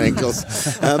tape our ankles.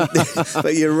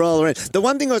 But you roll around. The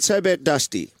one thing I'd say about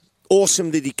Dusty,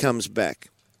 awesome that he comes back.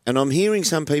 And I'm hearing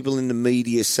some people in the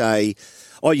media say,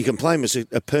 you can play him as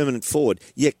a permanent forward.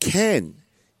 You can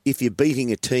if you're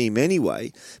beating a team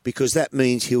anyway, because that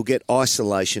means he'll get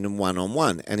isolation and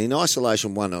one-on-one. And in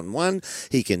isolation one-on-one,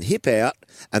 he can hip out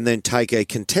and then take a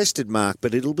contested mark,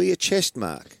 but it'll be a chest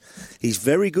mark. He's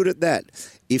very good at that.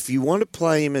 If you want to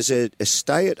play him as a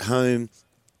stay-at-home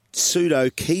pseudo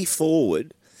key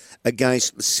forward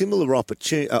against similar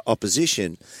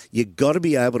opposition, you've got to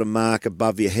be able to mark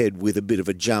above your head with a bit of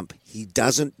a jump. He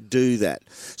doesn't do that.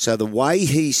 So the way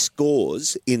he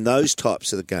scores in those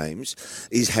types of the games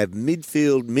is have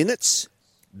midfield minutes,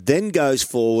 then goes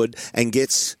forward and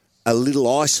gets a little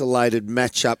isolated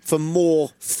matchup for more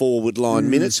forward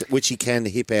line minutes, which he can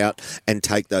hip out and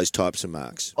take those types of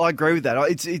marks. I agree with that.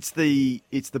 It's the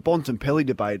Bontempelli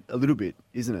debate a little bit,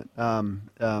 isn't it?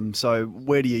 So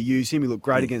where do you use him? He looked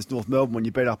great against North Melbourne when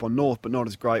you beat up on North, but not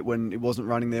as great when it wasn't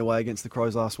running their way against the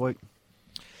Crows last week.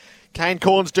 Kane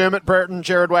Corns, Dermot Burton,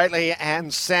 Jared Waitley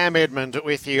and Sam Edmund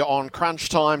with you on Crunch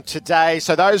Time today.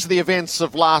 So those are the events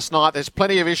of last night. There's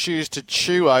plenty of issues to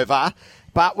chew over.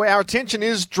 But our attention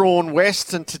is drawn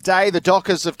west, and today the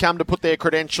Dockers have come to put their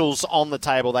credentials on the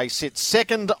table. They sit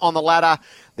second on the ladder.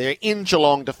 They're in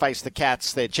Geelong to face the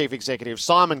Cats. Their Chief Executive,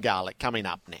 Simon Garlick, coming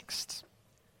up next.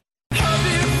 The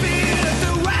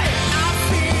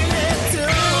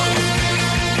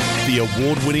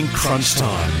award-winning Crunch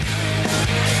Time.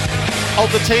 Of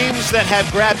the teams that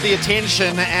have grabbed the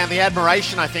attention and the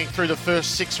admiration, I think, through the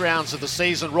first 6 rounds of the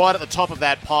season, right at the top of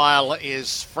that pile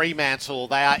is Fremantle.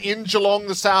 They are in Geelong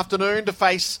this afternoon to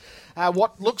face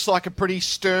What looks like a pretty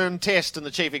stern test, and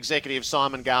the Chief Executive,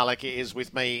 Simon Garlick, is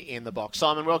with me in the box.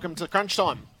 Simon, welcome to Crunch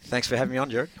Time. Thanks for having me on,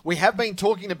 Jared. We have been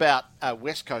talking about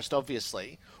West Coast,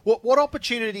 obviously. What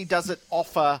opportunity does it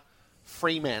offer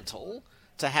Fremantle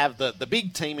to have the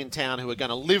big team in town who are going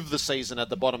to live the season at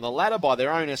the bottom of the ladder by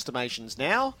their own estimations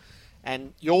now,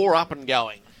 and you're up and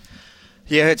going?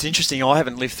 Yeah, it's interesting. I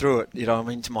haven't lived through it. I'm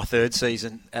into my third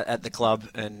season at the club,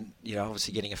 and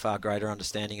obviously getting a far greater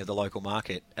understanding of the local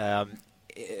market.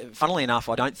 Funnily enough,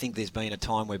 I don't think there's been a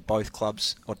time where both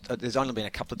clubs, or there's only been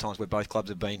a couple of times where both clubs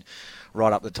have been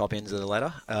right up the top ends of the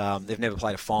ladder. They've never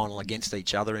played a final against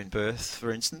each other in Perth,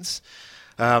 for instance.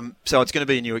 So it's going to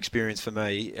be a new experience for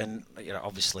me, and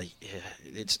obviously,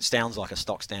 it sounds like a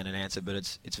stock standard answer, but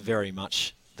it's very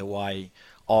much the way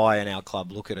I and our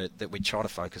club look at it, that we try to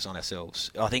focus on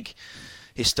ourselves. I think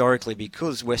historically,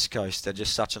 because West Coast are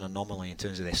just such an anomaly in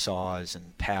terms of their size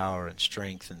and power and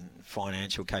strength and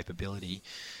financial capability,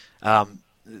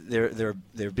 they're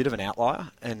a bit of an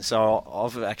outlier. And so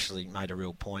I've actually made a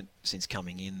real point since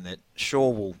coming in that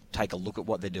sure, we'll take a look at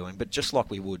what they're doing, but just like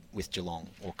we would with Geelong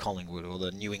or Collingwood or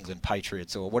the New England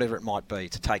Patriots or whatever it might be,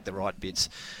 to take the right bits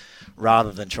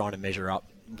rather than trying to measure up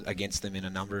against them in a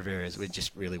number of areas. We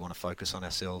just really want to focus on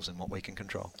ourselves and what we can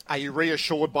control. Are you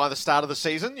reassured by the start of the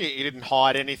season? You didn't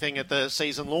hide anything at the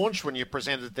season launch when you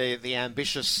presented the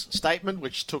ambitious statement,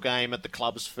 which took aim at the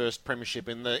club's first premiership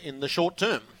in the short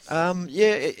term.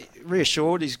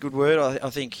 Reassured is a good word. I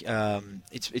think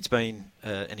it's been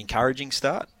an encouraging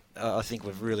start. I think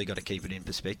we've really got to keep it in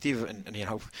perspective, and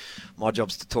my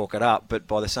job's to talk it up, but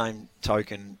by the same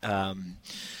token,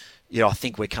 I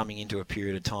think we're coming into a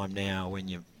period of time now when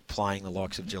you're playing the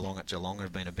likes of Geelong at Geelong,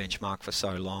 have been a benchmark for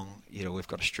so long. We've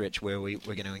got a stretch where we're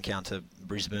going to encounter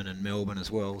Brisbane and Melbourne as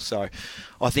well. So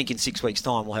I think in 6 weeks'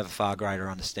 time we'll have a far greater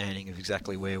understanding of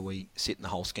exactly where we sit in the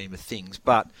whole scheme of things.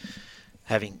 But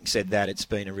having said that, it's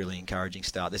been a really encouraging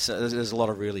start. There's a lot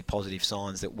of really positive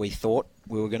signs that we thought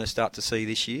we were going to start to see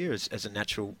this year as a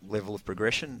natural level of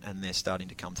progression, and they're starting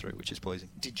to come through, which is pleasing.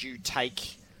 Did you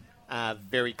take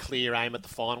very clear aim at the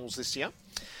finals this year?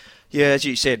 Yeah, as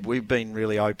you said, we've been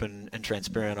really open and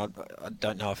transparent. I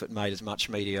don't know if it made as much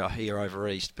media here over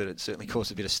East, but it certainly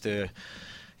caused a bit of stir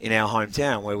in our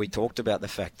hometown, where we talked about the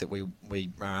fact that we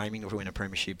are aiming to win a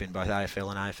premiership in both AFL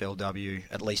and AFLW,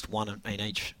 at least one in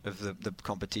each of the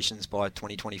competitions by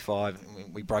 2025.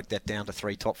 We broke that down to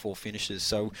 3 top 4 finishes.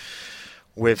 So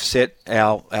we've set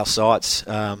our sights,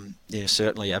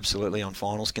 certainly, absolutely on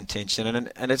finals contention.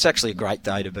 And it's actually a great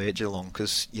day to be at Geelong,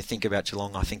 because you think about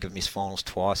Geelong, I think I've missed finals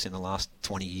twice in the last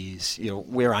 20 years.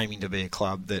 We're aiming to be a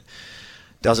club that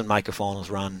doesn't make a finals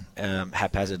run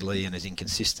haphazardly and is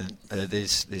inconsistent.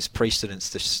 There's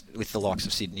precedents with the likes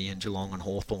of Sydney and Geelong and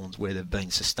Hawthorns where they've been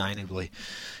sustainably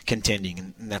contending,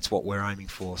 and that's what we're aiming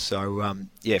for. So,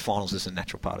 finals is a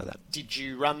natural part of that. Did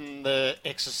you run the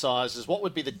exercises? What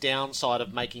would be the downside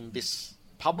of making this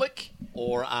public,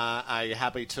 or are you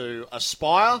happy to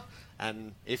aspire?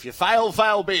 And if you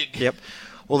fail big. Yep.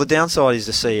 Well, the downside is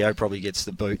the CEO probably gets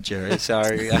the boot, Jerry. So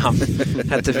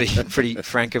had to be pretty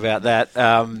frank about that.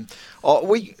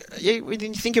 We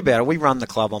didn't think about it. We run the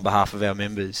club on behalf of our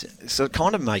members, so it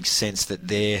kind of makes sense that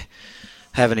they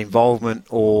have an involvement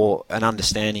or an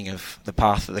understanding of the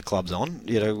path that the club's on.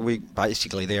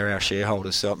 They're our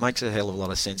shareholders, so it makes a hell of a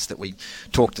lot of sense that we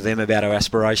talk to them about our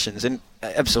aspirations. And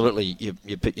absolutely,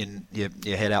 you put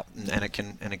your head up, and it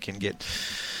can get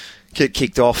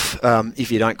kicked off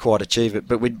if you don't quite achieve it.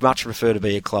 But we'd much prefer to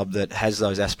be a club that has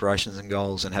those aspirations and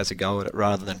goals and has a go at it,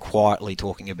 rather than quietly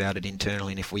talking about it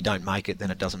internally. And if we don't make it,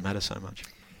 then it doesn't matter so much.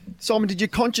 Simon, did you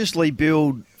consciously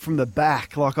build from the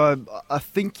back? Like, I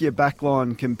think your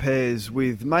backline compares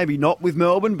with, maybe not with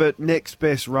Melbourne, but next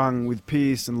best rung with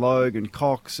Pearce and Logan,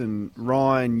 Cox and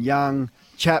Ryan, Young,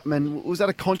 Chapman. Was that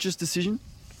a conscious decision?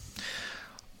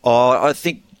 I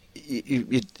think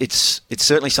it's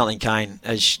certainly something, Kane,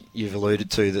 as you've alluded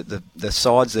to, that the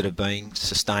sides that have been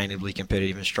sustainably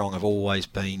competitive and strong have always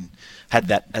had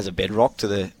that as a bedrock to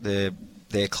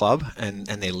their club and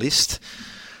their list.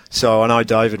 So I know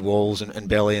David Walls and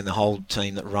Belly and the whole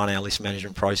team that run our list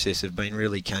management process have been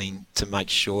really keen to make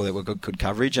sure that we've got good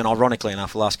coverage. And ironically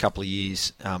enough, the last couple of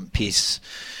years, Pearce,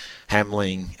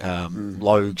 Hamling,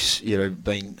 Logues,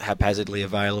 been haphazardly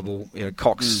available.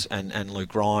 Cox and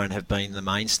Luke Ryan have been the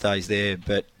mainstays there.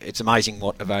 But it's amazing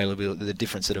the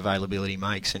difference that availability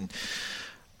makes.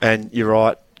 And you're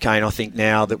right, Kane. I think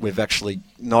now that we've actually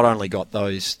not only got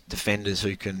those defenders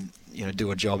who can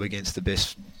do a job against the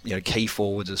best key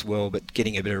forwards as well, but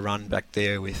getting a bit of run back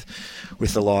there with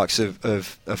the likes of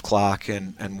Clark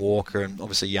and Walker, and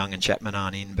obviously Young and Chapman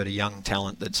aren't in, but a young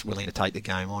talent that's willing to take the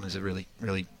game on is a really,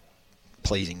 really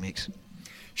pleasing mix.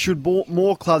 Should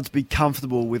more clubs be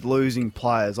comfortable with losing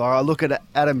players? I look at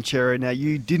Adam Cherry. Now,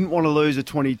 you didn't want to lose a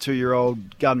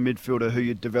 22-year-old gun midfielder who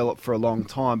you'd developed for a long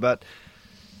time, but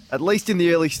at least in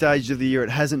the early stages of the year, it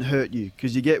hasn't hurt you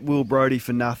because you get Will Brodie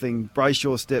for nothing,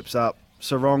 Brayshaw steps up,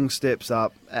 Sarong steps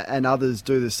up, and others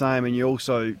do the same, and you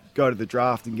also go to the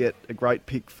draft and get a great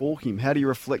pick for him. How do you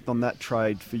reflect on that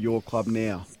trade for your club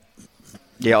now?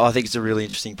 Yeah, I think it's a really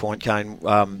interesting point, Kane.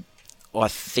 I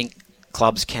think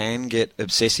clubs can get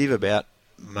obsessive about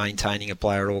maintaining a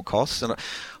player at all costs, and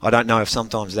I don't know if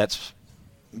sometimes that's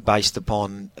based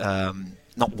upon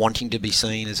not wanting to be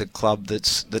seen as a club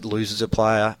that loses a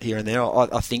player here and there.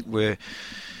 I think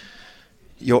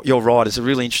you're right. It's a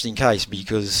really interesting case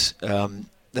because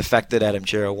the fact that Adam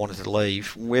Cherry wanted to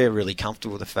leave, we're really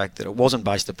comfortable with the fact that it wasn't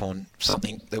based upon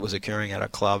something that was occurring at a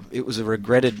club. It was a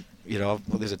regretted,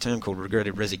 there's a term called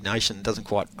regretted resignation. It doesn't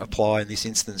quite apply in this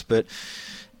instance, but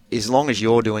as long as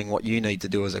you're doing what you need to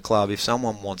do as a club, if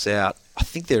someone wants out, I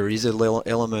think there is an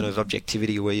element of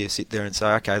objectivity where you sit there and say,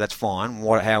 okay, that's fine.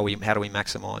 How do we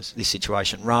maximise this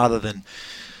situation, rather than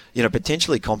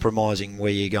potentially compromising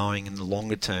where you're going in the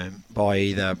longer term by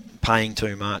either paying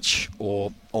too much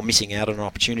or missing out on an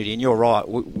opportunity. And you're right.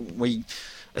 We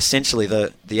essentially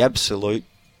the absolute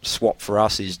swap for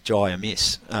us is Jai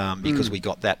Amiss because we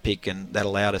got that pick and that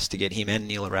allowed us to get him and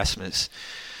Neil Erasmus.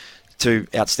 Two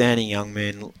outstanding young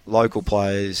men, local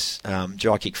players.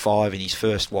 Jai kicked 5 in his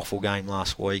first waffle game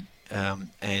last week,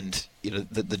 and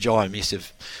the Jai Amiss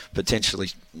of potentially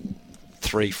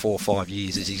 3, 4, 5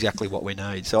 years is exactly what we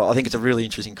need. So I think it's a really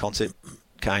interesting concept,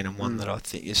 Kane, and one that I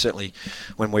think is certainly,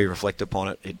 when we reflect upon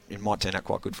it, it might turn out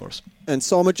quite good for us. And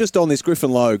Simon, just on this,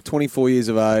 Griffin Logue, 24 years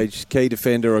of age, key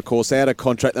defender, of course, out of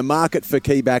contract. The market for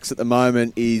key backs at the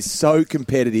moment is so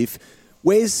competitive.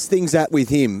 Where's things at with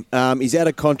him? He's out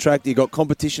of contract. You've got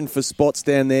competition for spots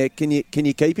down there. Can you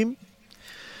keep him?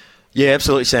 Yeah,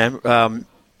 absolutely, Sam.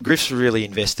 Griff's really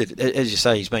invested. As you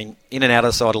say, he's been in and out of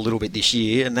the side a little bit this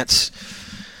year, and that's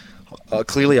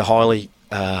clearly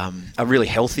a really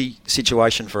healthy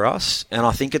situation for us. And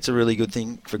I think it's a really good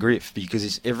thing for Griff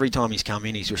because every time he's come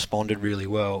in, he's responded really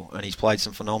well, and he's played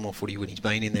some phenomenal footy when he's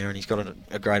been in there, and he's got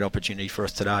a great opportunity for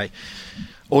us today.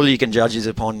 All you can judge is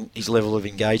upon his level of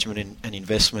engagement and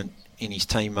investment in his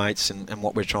teammates and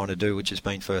what we're trying to do, which has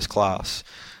been first class.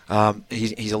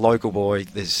 He's a local boy.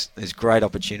 There's great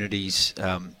opportunities.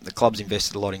 The club's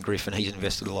invested a lot in Griff, and he's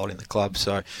invested a lot in the club.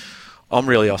 So I'm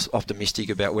really optimistic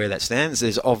about where that stands.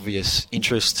 There's obvious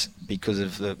interest because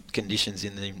of the conditions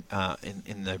in the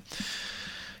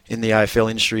AFL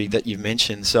industry that you've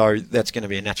mentioned. So that's going to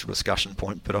be a natural discussion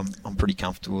point, but I'm pretty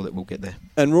comfortable that we'll get there.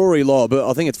 And Rory Lobb,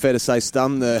 I think it's fair to say,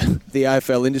 stunned the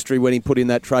AFL industry when he put in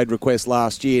that trade request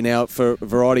last year. Now, for a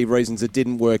variety of reasons, it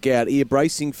didn't work out. Are you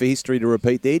bracing for history to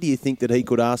repeat there? Do you think that he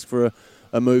could ask for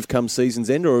a move come season's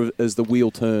end, or has the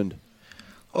wheel turned?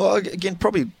 Well, again,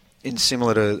 probably in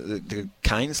similar to the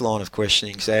Kane's line of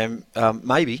questioning, Sam,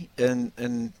 maybe,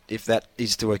 and if that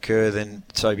is to occur, then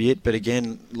so be it. But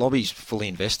again, Lobby's fully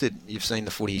invested. You've seen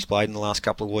the footy he's played in the last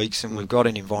couple of weeks, and we've got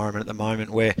an environment at the moment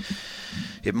where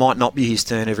it might not be his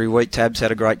turn every week. Tabs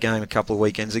had a great game a couple of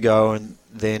weekends ago, and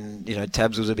then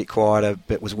Tabs was a bit quieter,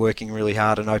 but was working really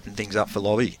hard and opened things up for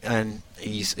Lobby. And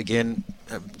he's again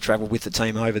travelled with the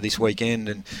team over this weekend,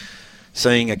 and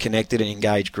seeing a connected and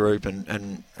engaged group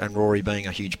and Rory being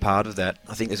a huge part of that,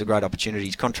 I think there's a great opportunity.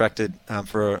 He's contracted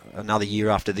for another year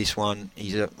after this one.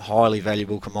 He's a highly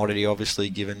valuable commodity, obviously,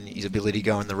 given his ability to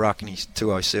go in the ruck, and he's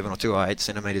 207 or 208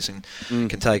 centimetres and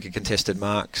can take a contested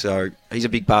mark. So he's a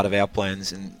big part of our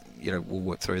plans, and we'll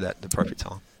work through that at the appropriate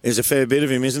time. There's a fair bit of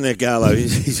him, isn't there, Garlo?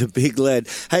 He's a big lad.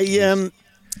 Hey,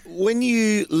 when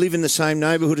you live in the same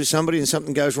neighbourhood as somebody and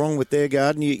something goes wrong with their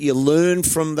garden, you learn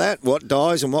from that, what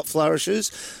dies and what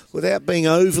flourishes, without being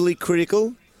overly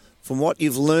critical. From what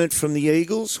you've learnt from the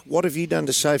Eagles, what have you done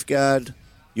to safeguard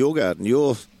your garden,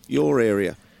 your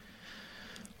area?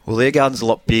 Well, their garden's a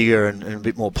lot bigger and a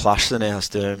bit more plush than ours,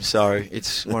 Derm. So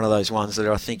it's one of those ones that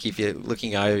I think if you're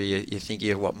looking over, you think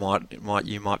of what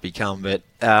you might become. But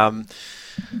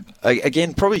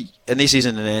again, probably, and this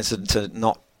isn't an answer to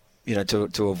not,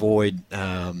 to avoid,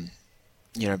 a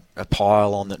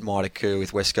pile-on that might occur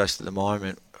with West Coast at the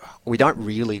moment. We don't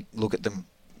really look at them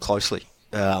closely.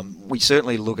 We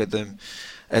certainly look at them,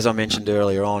 as I mentioned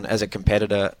earlier on, as a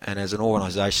competitor and as an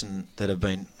organisation that have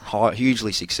been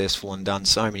hugely successful and done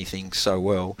so many things so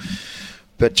well.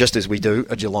 But just as we do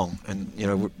at Geelong, and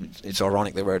it's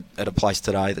ironic that we're at a place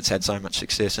today that's had so much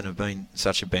success and have been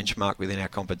such a benchmark within our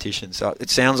competition. So it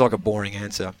sounds like a boring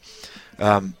answer.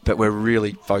 But we're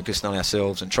really focused on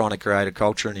ourselves and trying to create a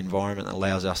culture and environment that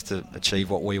allows us to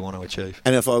achieve what we want to achieve.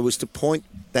 And if I was to point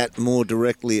that more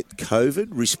directly at COVID,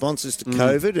 responses to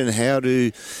COVID, and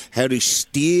how to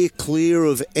steer clear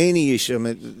of any issue, I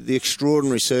mean, the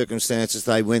extraordinary circumstances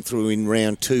they went through in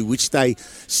round 2, which they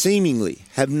seemingly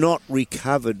have not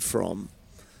recovered from.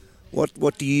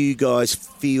 What do you guys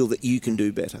feel that you can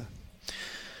do better?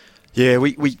 Yeah,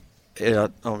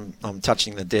 I'm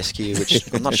touching the desk here,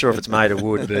 which I'm not sure if it's made of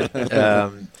wood,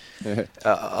 but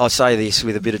I'll say this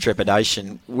with a bit of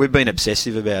trepidation. We've been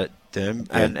obsessive about it, Derm,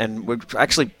 and we're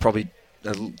actually probably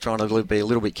trying to be a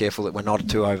little bit careful that we're not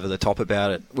too over the top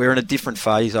about it. We're in a different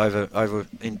phase over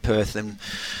in Perth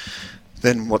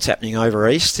than what's happening over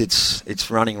east. It's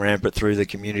running rampant through the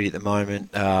community at the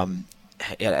moment.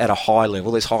 At a high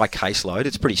level, there's high caseload.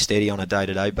 It's pretty steady on a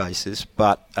day-to-day basis,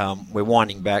 but we're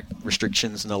winding back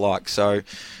restrictions and the like. So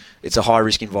it's a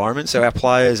high-risk environment. So our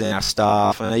players and our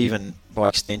staff, and even by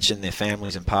extension their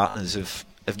families and partners,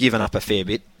 have given up a fair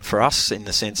bit for us in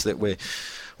the sense that we're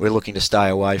looking to stay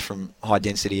away from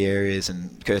high-density areas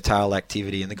and curtail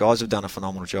activity. And the guys have done a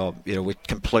phenomenal job. We're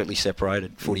completely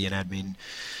separated, footy and admin.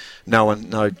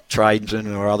 No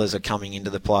tradesmen or others are coming into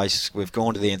the place. We've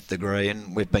gone to the nth degree,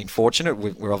 and we've been fortunate.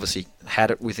 We've obviously had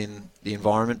it within the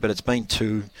environment, but it's been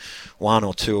 1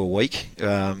 or 2 a week,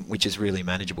 which is really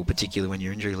manageable, particularly when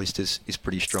your injury list is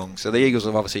pretty strong. So the Eagles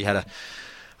have obviously had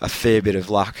a fair bit of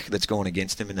luck that's gone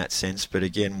against them in that sense, but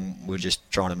again, we're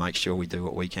just trying to make sure we do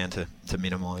what we can to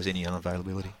minimise any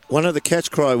unavailability. One of the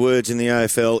catch cry words in the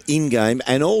AFL in-game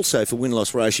and also for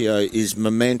win-loss ratio is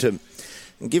momentum.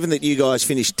 Given that you guys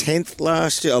finished 10th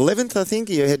last year, 11th I think,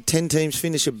 you had 10 teams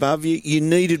finish above you, you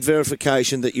needed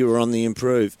verification that you were on the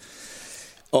improve.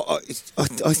 I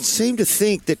seem to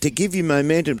think that to give you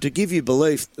momentum, to give you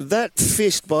belief, that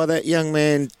fist by that young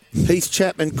man, Heath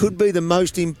Chapman, could be the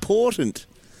most important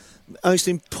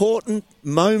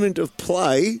moment of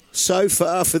play so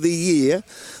far for the year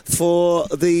for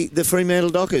the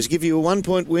Fremantle Dockers. Give you a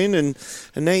 1-point win and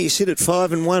now you sit at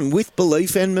 5-1 with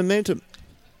belief and momentum.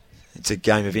 It's a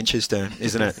game of inches, Darren,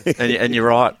 isn't it? and you're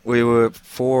right. We were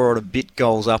 4 or a bit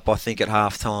goals up, I think, at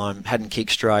half-time. Hadn't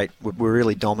kicked straight. We were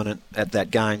really dominant at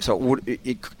that game. So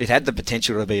it had the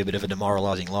potential to be a bit of a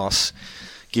demoralising loss,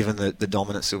 given the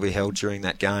dominance that we held during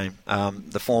that game.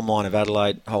 The form line of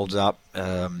Adelaide holds up.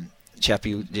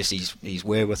 Chappie, just his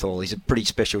wherewithal. He's a pretty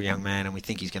special young man, and we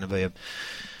think he's going to be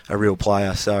a real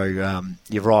player. So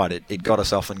you're right, it got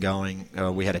us off and going.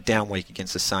 We had a down week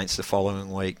against the Saints the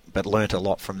following week, but learnt a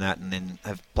lot from that, and then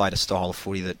have played a style of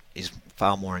footy that is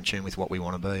far more in tune with what we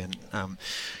want to be, and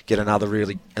get another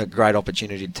really great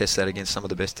opportunity to test that against some of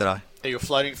the best today. Are you a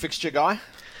floating fixture guy?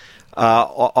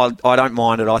 I don't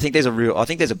mind it. I think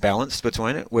there's a balance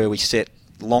between it where we set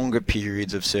longer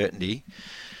periods of certainty,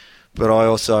 but I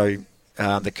also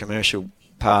the commercial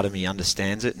part of me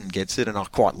understands it and gets it, and I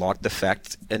quite like the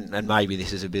fact, and maybe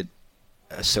this is a bit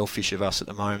selfish of us at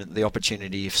the moment, the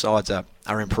opportunity, if sides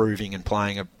are improving and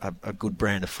playing a good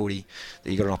brand of footy, that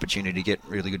you've got an opportunity to get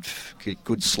really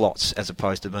good slots as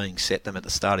opposed to being set them at the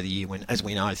start of the year when, as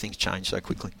we know, things change so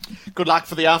quickly. Good luck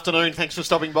for the afternoon. Thanks for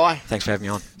stopping by. Thanks for having me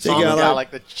on. Simon Garlick,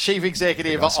 the Chief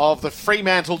Executive of the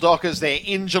Fremantle Dockers. They're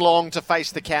in Geelong to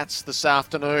face the Cats this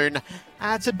afternoon.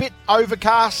 It's a bit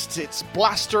overcast, it's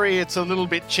blustery, it's a little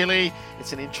bit chilly.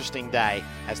 It's an interesting day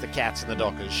as the Cats and the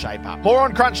Dockers shape up. More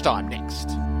on Crunch Time next.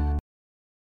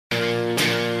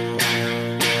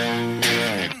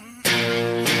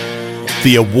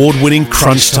 The award-winning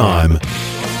Crunch Time.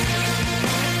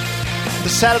 The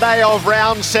Saturday of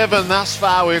round 7 thus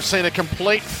far, we've seen a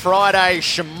complete Friday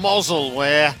schmozzle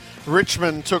where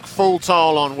Richmond took full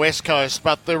toll on West Coast,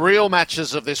 but the real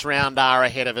matches of this round are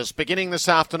ahead of us. Beginning this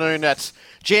afternoon at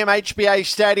GMHBA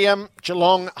Stadium,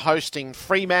 Geelong hosting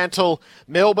Fremantle.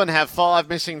 Melbourne have 5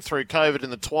 missing through COVID in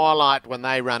the twilight when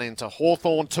they run into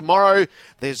Hawthorn. Tomorrow,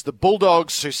 there's the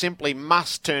Bulldogs, who simply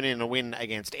must turn in a win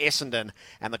against Essendon.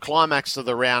 And the climax of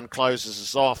the round closes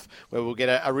us off, where we'll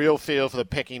get a real feel for the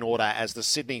pecking order as the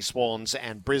Sydney Swans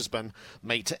and Brisbane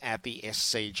meet at the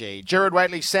SCG. Gerard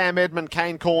Whateley, Sam Edmund,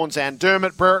 Kane Corns and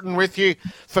Dermot Burton with you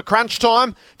for Crunch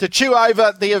Time to chew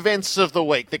over the events of the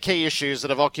week, the key issues that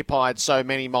have occupied so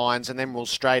many minds, and then we'll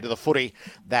stray to the footy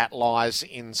that lies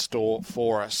in store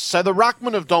for us. So the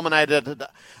Ruckman have dominated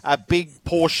a big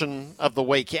portion of the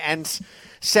week, and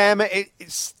Sam,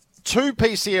 it's 2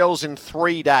 PCLs in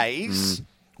 3 days.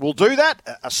 We'll do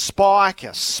that. A spike,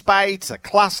 a spate, a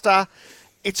cluster.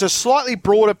 It's a slightly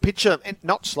broader picture,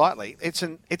 not slightly,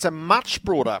 it's a much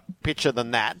broader picture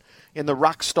than that. in the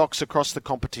ruck stocks across the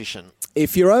competition?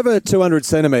 If you're over 200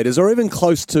 centimetres or even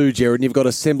close to, Jared, and you've got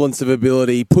a semblance of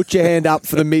ability, put your hand up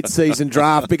for the mid-season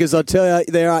draft because I tell you,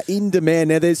 they are in demand.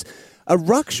 Now, there's a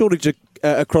ruck shortage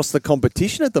across the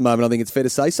competition at the moment, I think it's fair to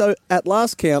say. So, at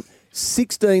last count,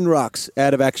 16 rucks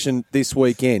out of action this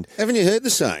weekend. Haven't you heard the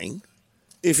saying?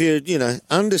 If you're,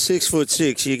 under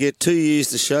 6'6", you get 2 years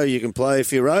to show you can play.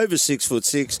 If you're over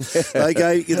 6'6",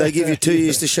 they give you 2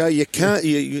 years to show you can't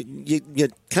you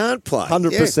can't play.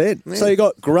 100%. Yeah. So you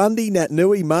got Grundy,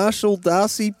 Naitanui, Marshall,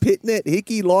 Darcy, Pitnet,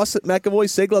 Hickey, Lysett, McAvoy,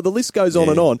 Segler. The list goes on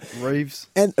and on.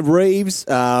 Reeves,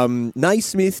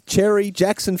 Naismith, Cherry,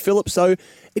 Jackson, Phillips. So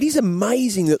it is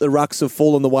amazing that the rucks have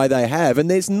fallen the way they have,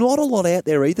 and there's not a lot out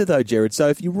there either, though, Jared. So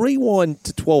if you rewind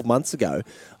to 12 months ago,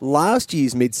 last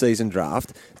year's mid-season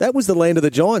draft, that was the land of the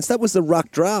Giants. That was the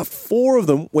ruck draft. 4 of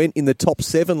them went in the top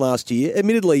 7 last year.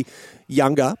 Admittedly,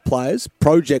 younger players,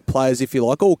 project players, if you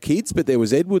like, all kids, but there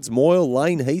was Edwards, Moyle,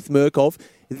 Lane, Heath, Murkoff.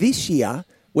 This year,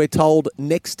 we're told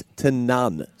next to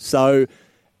none. So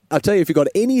I'll tell you, if you've got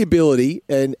any ability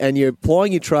and you're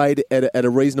applying your trade at a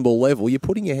reasonable level, you're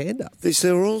putting your hand up. Is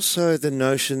there also the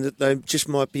notion that they just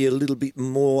might be a little bit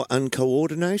more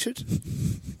uncoordinated?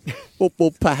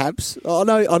 Well, perhaps. I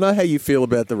know how you feel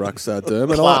about the rucks,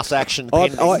 Derm. Class action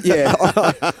pending.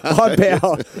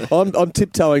 I'm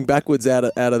tiptoeing backwards out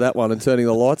of that one and turning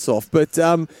the lights off. But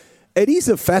it is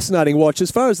a fascinating watch.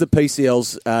 As far as the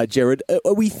PCLs, Jared,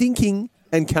 are we thinking,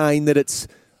 and Kane, that it's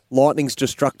Lightning's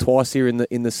just struck twice here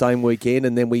in the same weekend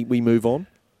and then we move on?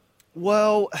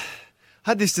 Well, I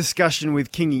had this discussion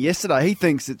with Kingy yesterday. He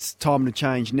thinks it's time to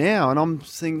change now. And I'm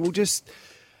saying,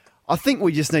 I think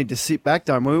we just need to sit back,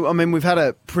 don't we? I mean, we've had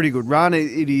a pretty good run.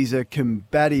 It is a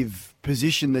combative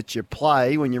position that you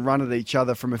play when you run at each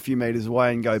other from a few metres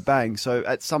away and go bang. So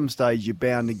at some stage, you're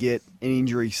bound to get an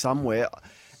injury somewhere.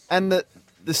 And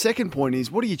the second point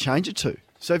is, what do you change it to?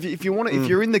 So if you want to, if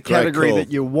you're in the category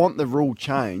that you want the rule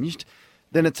changed,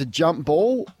 then it's a jump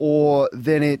ball, or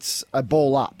then it's a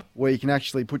ball up where you can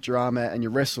actually put your arm out and you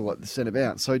wrestle at the centre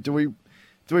bounce. So do we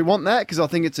want that? Because I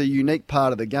think it's a unique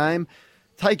part of the game.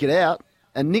 Take it out,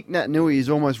 and Nick Naitanui is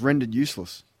almost rendered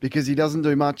useless because he doesn't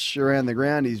do much around the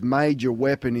ground. His major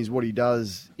weapon is what he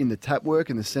does in the tap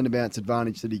work and the centre bounce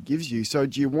advantage that he gives you. So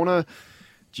do you want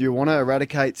to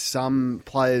eradicate some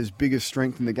players' biggest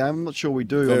strength in the game? I'm not sure we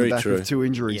do. Very on the back true. of 2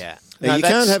 injuries. Yeah. Now, you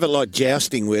can't have it like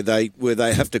jousting where they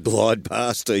have to glide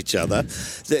past each other.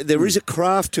 There is a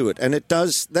craft to it, and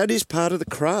that is part of the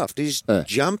craft, is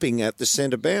jumping at the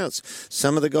centre bounce.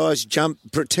 Some of the guys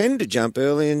pretend to jump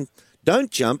early and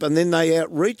don't jump, and then they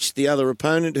outreach the other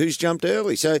opponent who's jumped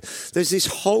early. So there's this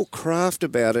whole craft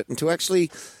about it, and to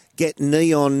actually get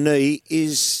knee on knee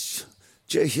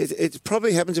it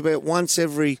probably happens about once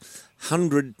every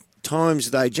 100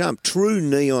 times they jump. True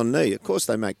knee on knee. Of course,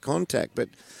 they make contact, but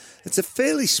it's a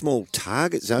fairly small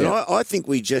target zone. Yeah. I think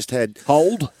we just had...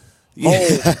 Hold.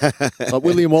 Like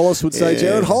William Wallace would say,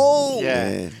 Jared, hold.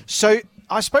 Yeah. So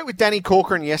I spoke with Danny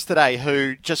Corcoran yesterday,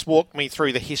 who just walked me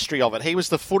through the history of it. He was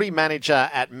the footy manager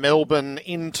at Melbourne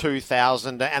in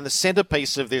 2000, and the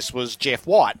centrepiece of this was Jeff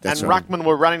White. That's and right. Ruckman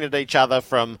were running at each other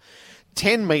from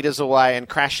 10 metres away and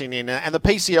crashing in, and the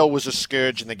PCL was a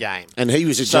scourge in the game. And he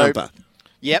was a jumper.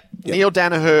 Yep. Neil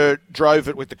Danaher drove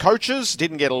it with the coaches,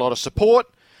 didn't get a lot of support.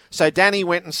 So Danny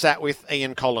went and sat with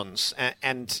Ian Collins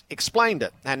and explained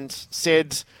it and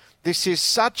said, this is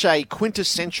such a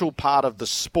quintessential part of the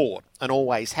sport, and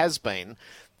always has been,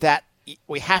 that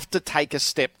we have to take a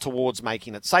step towards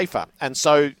making it safer. And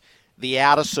so the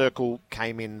outer circle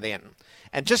came in then.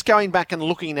 And just going back and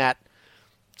looking at,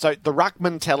 so the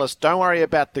ruckmen tell us, don't worry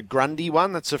about the Grundy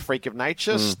one, that's a freak of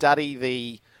nature, study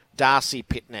the Darcy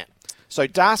Pitnet. So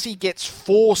Darcy gets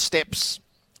 4 steps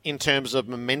in terms of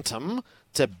momentum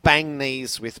to bang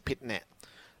knees with Pitnet.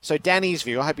 So Danny's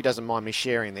view, I hope he doesn't mind me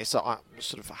sharing this, I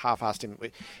sort of half-asked him,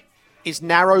 is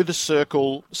narrow the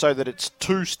circle so that it's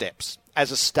 2 steps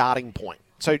as a starting point.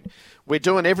 So we're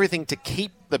doing everything to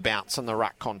keep the bounce on the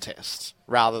ruck contest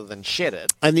rather than shed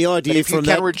it. And the idea but if from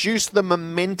you can reduce the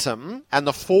momentum and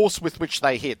the force with which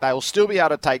they hit, they will still be able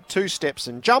to take 2 steps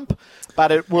and jump,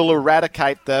 but it will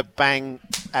eradicate the bang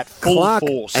at full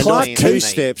force. Clark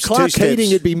Clark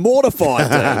Keating would be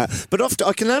mortified. But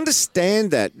I can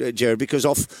understand that, Jared, because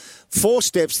off 4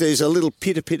 steps there's a little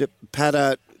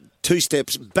pitter-patter, 2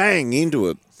 steps, bang into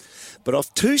it. But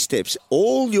off 2 steps,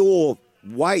 all your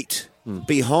weight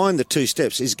behind the 2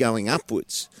 steps is going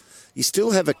upwards. You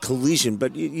still have a collision,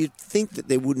 but you'd think that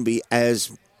there wouldn't be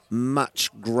as much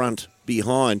grunt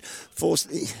behind. Force.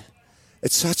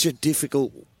 It's such a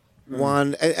difficult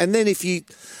one. And then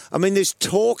there's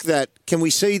talk that, can we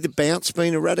see the bounce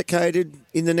being eradicated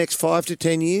in the next 5 to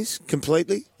 10 years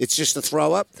completely? It's just a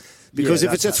throw-up? Because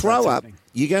if it's a throw-up,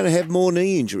 you're going to have more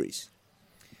knee injuries.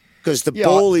 Because the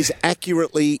ball is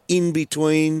accurately in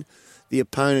between the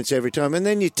opponents every time. And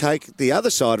then you take the other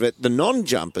side of it, the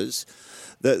non-jumpers,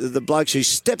 the blokes who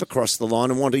step across the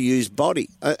line and want to use body.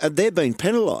 They're being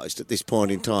penalised at this point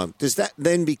in time. Does that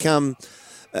then become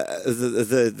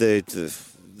the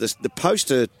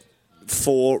poster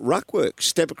for ruck work?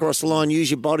 Step across the line, use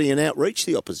your body and outreach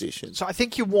the opposition. So I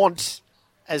think you want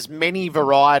as many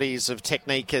varieties of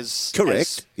technique as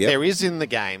there is in the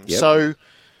game. Yep. So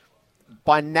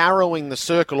by narrowing the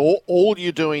circle, all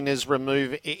you're doing is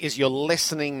you're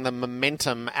lessening the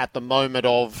momentum at the moment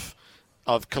of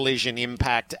collision,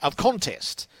 impact, of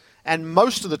contest. And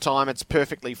most of the time it's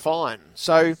perfectly fine.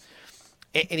 So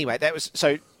anyway,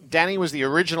 Danny was the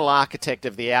original architect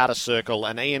of the outer circle,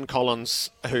 and Ian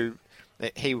Collins,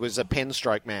 he was a pen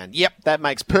stroke man. Yep, that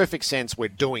makes perfect sense. We're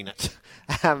doing it.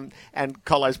 And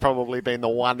Colo's probably been the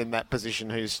one in that position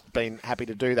who's been happy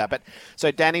to do that. But so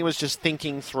Danny was just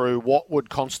thinking through what would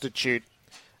constitute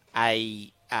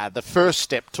the first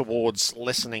step towards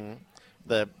lessening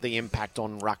the impact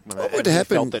on ruckman. What would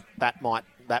happen? Felt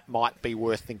that might be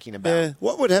worth thinking about. Yeah.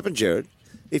 What would happen, Jared,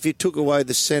 if you took away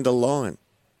the centre line?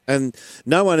 And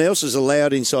no one else is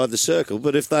allowed inside the circle,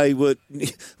 but if they were,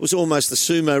 it was almost the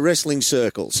sumo wrestling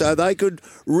circle. So they could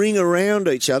ring around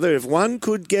each other. If one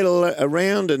could get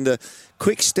around and a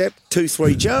quick step,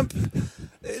 2-3 jump,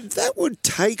 that would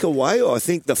take away, I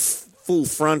think, the full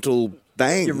frontal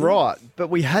bang. You're right, but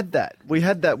we had that. We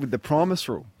had that with the Primus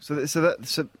rule. So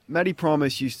Matty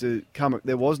Primus used to come.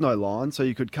 There was no line, so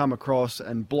you could come across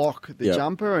and block the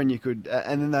jumper, and you could,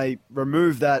 and then they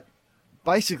removed that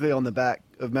basically on the back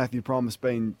of Matthew Primus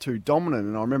being too dominant.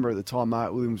 And I remember at the time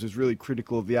Mark Williams was really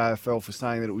critical of the AFL for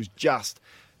saying that it was just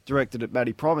directed at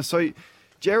Matty Primus. So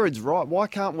Jared's right. Why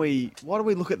do we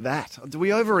look at that? Do we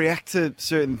overreact to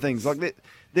certain things? Like that?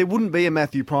 There wouldn't be a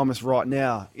Matthew Primus right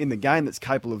now in the game that's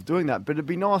capable of doing that, but it'd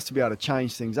be nice to be able to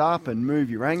change things up and move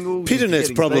your angles.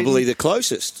 Pitternet's probably the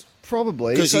closest.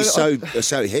 Probably. Because he's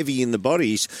so heavy in the body.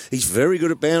 He's very good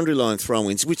at boundary line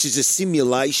throw-ins, which is a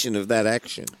simulation of that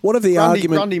action. What of the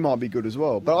argument? Grundy might be good as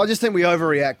well. But I just think we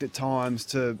overreact at times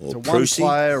to one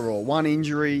player or one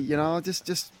injury. You know,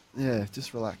 just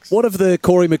relax. What of the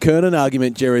Corey McKernan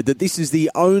argument, Jared, that this is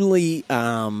the only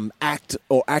act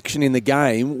or action in the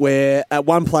game where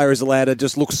one player is allowed to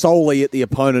just look solely at the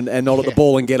opponent and not at the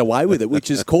ball and get away with it,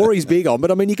 which is Corey's big on.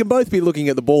 But, I mean, you can both be looking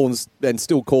at the ball and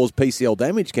still cause PCL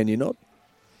damage, can you not?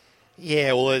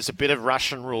 Yeah, well, there's a bit of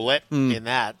Russian roulette in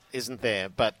that, isn't there?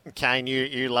 But, Kane,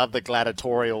 you love the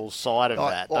gladiatorial side of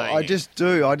that, don't you? I just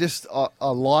do. I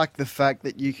like the fact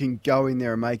that you can go in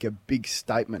there and make a big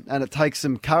statement. And it takes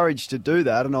some courage to do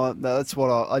that. And that's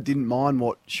what I didn't mind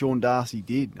what Sean Darcy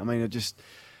did. I mean, I just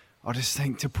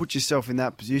think to put yourself in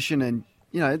that position and,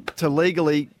 you know, to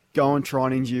legally go and try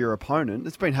and injure your opponent,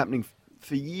 it's been happening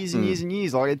for years and years and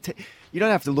years. Like, you don't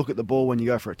have to look at the ball when you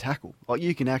go for a tackle. Like,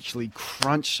 you can actually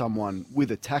crunch someone with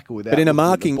a tackle without. But in a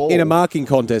marking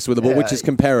contest with the ball, which is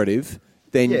comparative,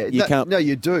 then you can't. No,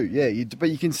 you do. Yeah, but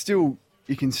you can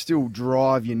still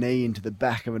drive your knee into the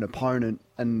back of an opponent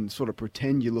and sort of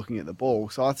pretend you're looking at the ball.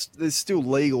 So there's still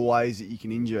legal ways that you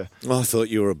can injure. I thought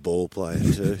you were a ball player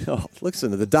too. Oh, listen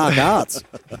to the dark arts.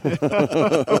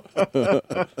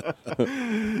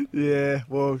 Yeah,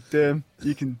 well, damn,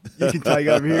 you can take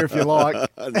over here if you like.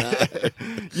 No.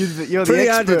 You're pretty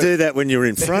the hard to do that when you're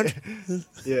in front.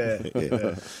 Yeah.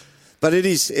 But it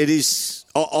is.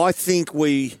 I think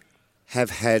we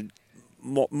have had.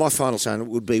 My final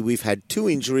statement would be we've had 2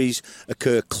 injuries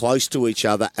occur close to each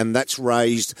other, and that's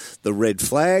raised the red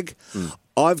flag.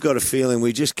 I've got a feeling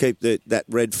we just keep that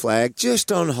red flag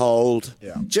just on hold,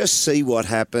 just see what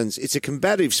happens. It's a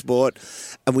combative sport,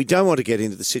 and we don't want to get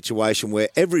into the situation where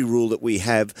every rule that we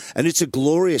have, and it's a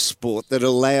glorious sport that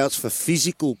allows for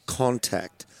physical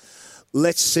contact.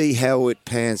 Let's see how it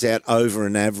pans out over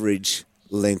an average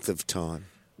length of time.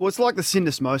 Well, it's like the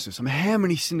syndesmosis. I mean, how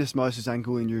many syndesmosis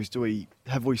ankle injuries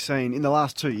have we seen in the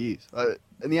last 2 years?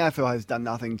 And the AFL has done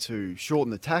nothing to shorten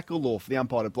the tackle or for the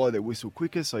umpire to blow their whistle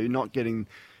quicker, so you're not getting,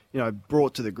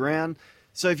 brought to the ground.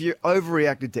 So if you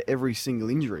overreacted to every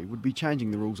single injury, we'd be changing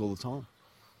the rules all the time.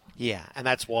 Yeah, and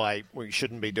that's why we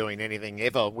shouldn't be doing anything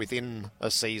ever within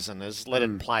a season. Is let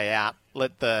it play out.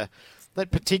 Let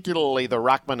particularly the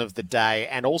ruckman of the day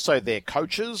and also their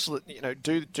coaches,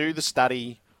 do the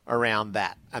study around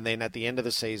that, and then at the end of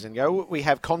the season we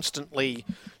have constantly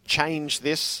changed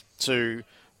this to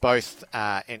both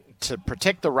to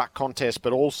protect the ruck contest,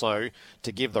 but also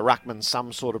to give the ruckman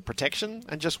some sort of protection,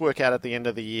 and just work out at the end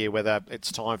of the year whether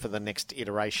it's time for the next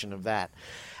iteration of that.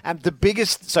 And the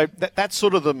biggest, so that's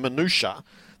sort of the minutiae.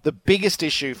 The biggest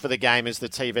issue for the game is the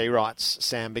TV rights,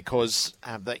 Sam, because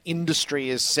the industry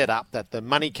is set up that the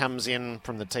money comes in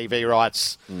from the TV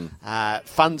rights,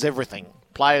 funds everything,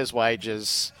 players'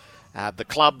 wages, the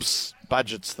clubs'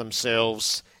 budgets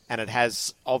themselves, and it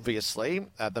has, obviously,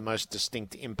 the most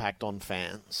distinct impact on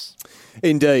fans.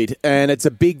 Indeed, and it's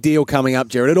a big deal coming up,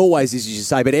 Jared. It always is, as you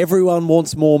say, but everyone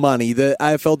wants more money. The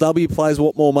AFLW players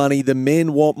want more money. The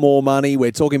men want more money.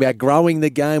 We're talking about growing the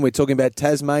game. We're talking about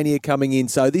Tasmania coming in.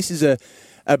 So this is a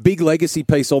big legacy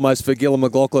piece almost for Gillon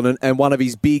McLachlan, and one of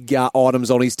his big items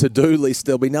on his to-do list.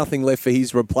 There'll be nothing left for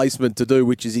his replacement to do,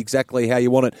 which is exactly how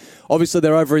you want it. Obviously,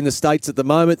 they're over in the States at the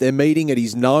moment. They're meeting. It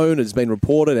is known, it's been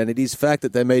reported, and it is fact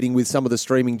that they're meeting with some of the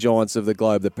streaming giants of the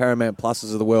globe, the Paramount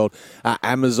Pluses of the world,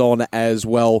 Amazon as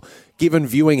well. Given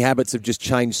viewing habits have just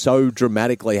changed so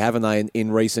dramatically, haven't they,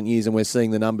 in recent years, and we're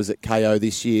seeing the numbers at KO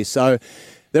this year. So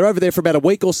they're over there for about a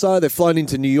week or so. They've flown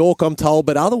into New York, I'm told,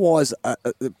 but otherwise,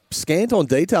 scant on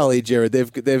detail here, Jared.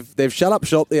 They've shut up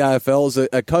shop, the AFL. There's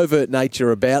a covert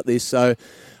nature about this. So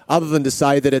other than to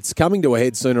say that it's coming to a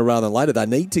head sooner rather than later, they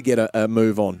need to get a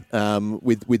move on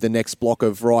with the next block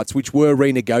of rights, which were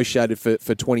renegotiated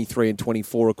for 23 and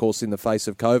 24, of course, in the face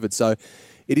of COVID. So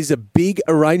it is a big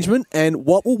arrangement, and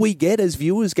what will we get as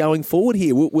viewers going forward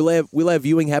here? Will our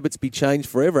viewing habits be changed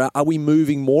forever? Are we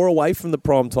moving more away from the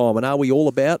prime time, and are we all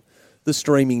about the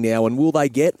streaming now? And will they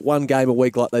get one game a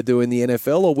week like they do in the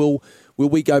NFL, or will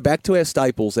we go back to our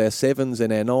staples, our 7s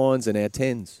and our 9s and our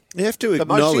 10s? You have to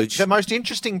acknowledge the most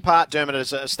interesting part, Dermot,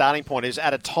 as a starting point, is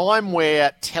at a time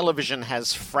where television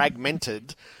has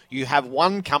fragmented, you have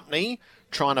one company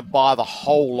trying to buy the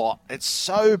whole lot. It's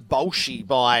so bolshy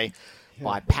by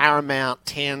Paramount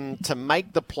 10 to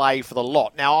make the play for the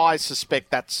lot. Now, I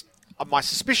suspect my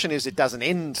suspicion is it doesn't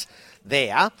end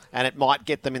there, and it might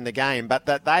get them in the game, but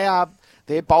that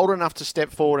they're bold enough to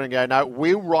step forward and go, no,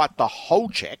 we'll write the whole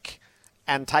check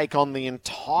and take on the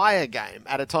entire game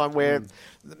at a time where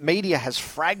the media has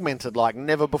fragmented like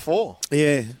never before.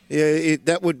 Yeah,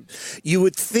 you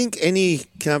would think any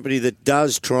company that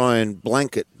does try and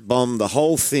blanket bomb the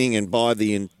whole thing and buy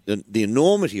the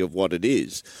enormity of what it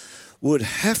is would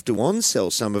have to on-sell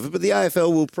some of it, but the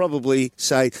AFL will probably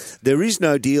say there is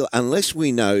no deal unless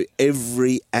we know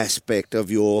every aspect of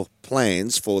your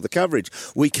plans for the coverage.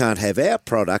 We can't have our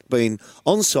product being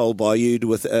on-sold by you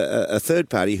to a third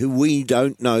party who we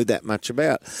don't know that much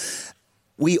about.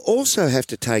 We also have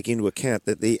to take into account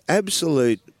that the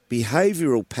absolute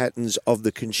behavioural patterns of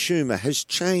the consumer has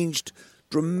changed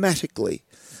dramatically.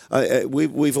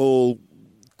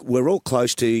 We're all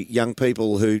close to young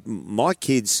people who, my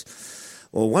kids,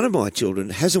 or one of my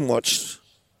children, hasn't watched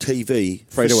TV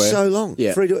for so long.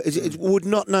 Yeah. It would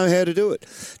not know how to do it.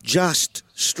 Just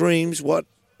streams what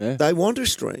they want to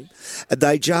stream.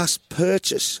 They just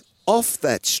purchase off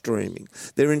that streaming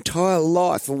their entire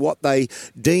life, and what they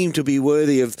deem to be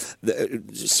worthy of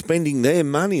spending their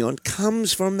money on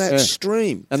comes from that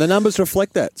stream. And the numbers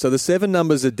reflect that. So the 7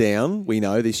 numbers are down, we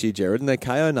know, this year, Jared, and the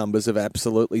KO numbers have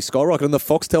absolutely skyrocketed, and the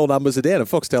Foxtel numbers are down, and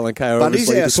Foxtel and KO But is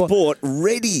our sport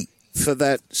ready for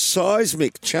that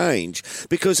seismic change?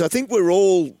 Because I think we're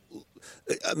all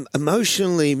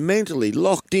emotionally, mentally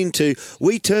locked into,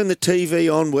 we turn the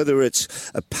TV on, whether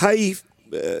it's a pay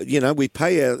we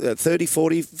pay $30, $40,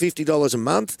 $50 a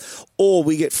month, or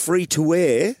we get free to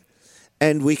air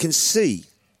and we can see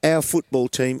our football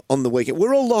team on the weekend.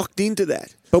 We're all locked into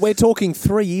that. But we're talking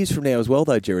 3 years from now as well,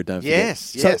 though, Jared, don't forget. Yes.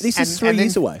 So this is 3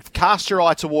 years away. Cast your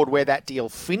eye toward where that deal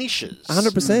finishes.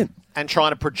 100%. And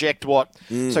trying to project what...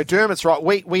 So Dermot's right.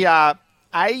 We are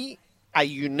a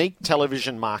unique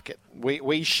television market.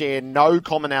 We share no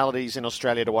commonalities in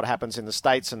Australia to what happens in the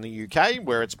States and the UK,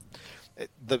 where it's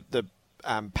the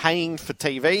paying for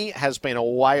TV has been a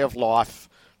way of life,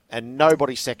 and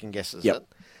nobody second guesses it.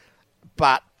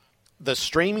 But the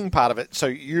streaming part of it, so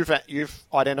you've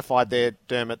identified there,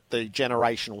 Dermot, the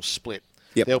generational split.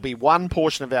 There'll be one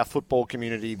portion of our football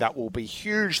community that will be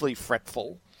hugely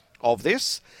fretful of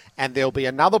this, and there'll be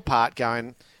another part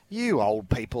going, you old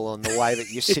people, and the way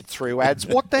that you sit through ads,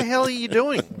 what the hell are you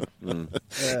doing?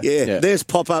 There's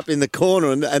pop-up in the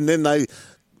corner, and then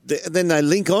they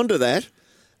link onto that.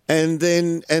 And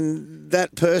that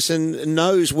person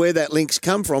knows where that link's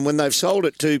come from when they've sold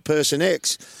it to person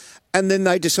X. And then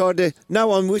they decide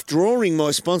I'm withdrawing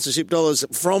my sponsorship dollars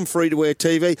from free-to-air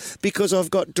TV because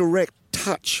I've got direct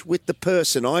touch with the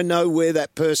person. I know where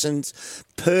that person's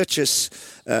purchase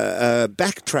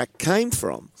backtrack came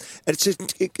from. It's a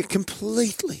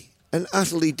completely and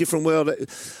utterly different world.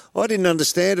 I didn't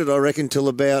understand it, I reckon, till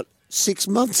about 6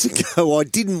 months ago. I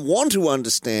didn't want to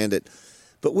understand it.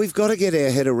 But we've got to get our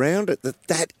head around it,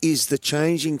 that is the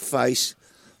changing face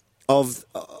of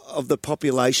the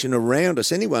population around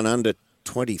us. Anyone under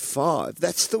 25,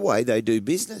 that's the way they do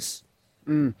business.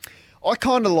 I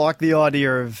kind of like the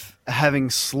idea of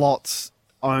having slots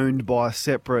owned by a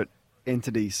separate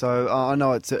entity. So I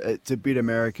know it's a bit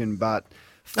American, but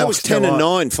that was 10 and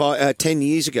 9 10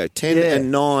 years ago. 10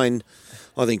 and 9.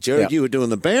 I think, Jared, you were doing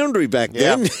the boundary back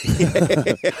then.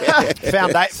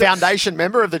 Foundation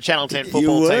member of the Channel 10 football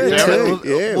you were team.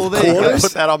 Too. Well, there you go.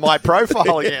 Put that on my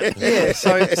profile again. Yeah,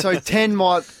 so 10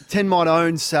 might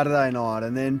own Saturday night,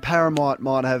 and then Paramount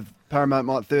might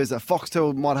Thursday.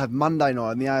 Foxtel might have Monday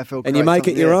night, and the AFL. And you make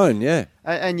it your own, yeah.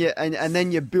 And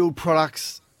then you build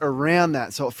products around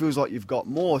that, so it feels like you've got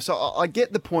more. So I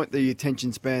get the point that your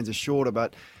attention spans are shorter,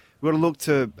 but we've got to look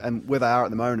to, and where they are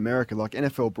at the moment in America, like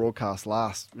NFL broadcasts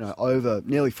last over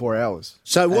nearly 4 hours.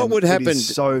 So what would happen? It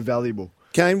is so valuable.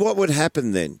 Kane, what would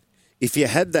happen then if you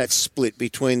had that split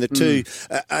between the two,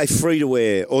 a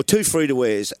free-to-air or two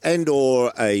free-to-airs and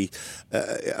or a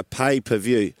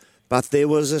pay-per-view, but there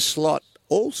was a slot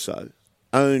also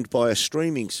owned by a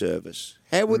streaming service?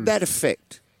 How would that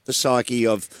affect the psyche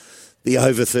of the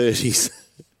over-30s?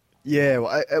 Yeah,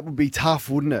 well, it would be tough,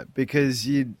 wouldn't it? Because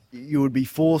you would be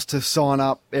forced to sign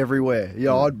up everywhere.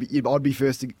 I'd be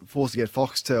forced to get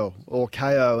Foxtel or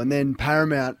KO, and then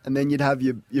Paramount, and then you'd have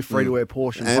your free-to-air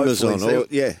portion. Amazon, so,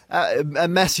 a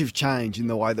massive change in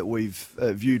the way that we've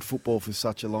viewed football for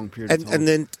such a long period of time. And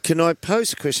then can I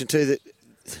pose a question too, that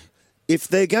if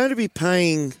they're going to be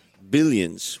paying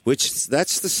billions, which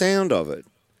that's the sound of it,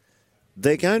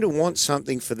 they're going to want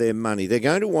something for their money. They're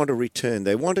going to want a return.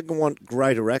 They want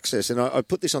greater access. And I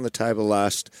put this on the table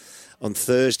on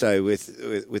Thursday with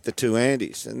the two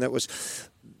Andys, and that was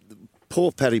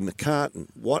poor Paddy McCartan.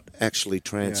 What actually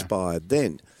transpired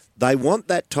then? They want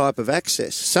that type of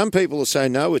access. Some people will say,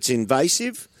 no, it's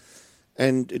invasive.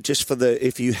 And just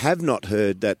if you have not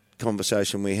heard that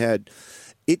conversation we had,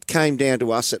 it came down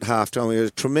to us at halftime. He was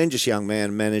a tremendous young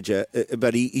man, manager,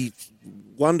 but he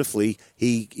wonderfully,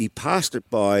 he passed it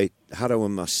by Hutto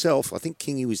and myself. I think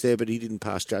Kingy was there, but he didn't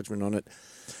pass judgment on it.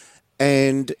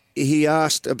 And he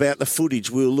asked about the footage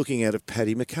we were looking at of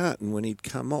Paddy McCartan when he'd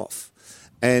come off.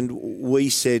 And we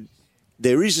said,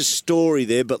 there is a story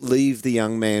there, but leave the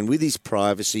young man with his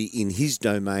privacy in his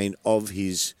domain of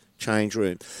his change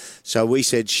room. So we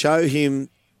said, show him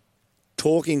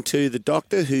talking to the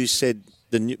doctor who said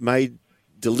made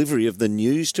delivery of the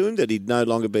news to him that he'd no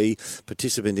longer be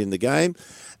participant in the game.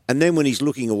 And then when he's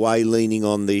looking away, leaning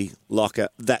on the locker,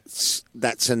 that's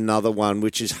another one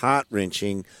which is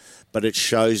heart-wrenching, but it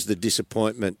shows the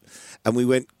disappointment. And we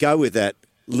went, go with that,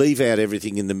 leave out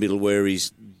everything in the middle where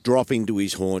he's dropping to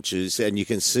his haunches and you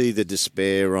can see the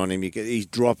despair on him. He's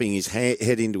dropping his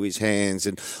head into his hands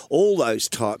and all those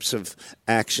types of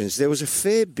actions. There was a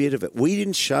fair bit of it. We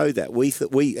didn't show that.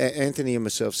 Anthony and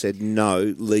myself said,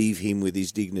 no, leave him with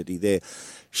his dignity there.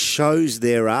 Shows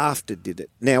thereafter did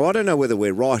it. Now, I don't know whether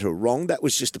we're right or wrong. That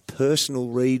was just a personal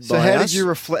read by us.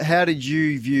 So how did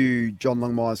you view John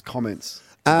Longmire's comments?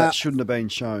 That shouldn't have been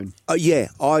shown.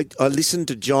 I listened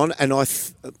to John, and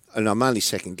I'm only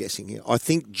second guessing here. I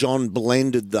think John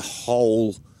blended the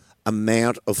whole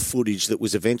amount of footage that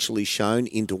was eventually shown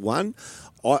into one.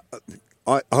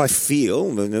 I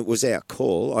feel, and it was our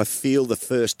call, I feel the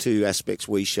first two aspects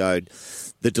we showed,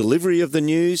 the delivery of the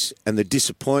news and the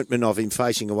disappointment of him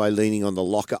facing away, leaning on the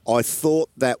locker. I thought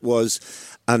that was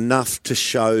enough to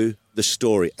show the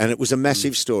story, and it was a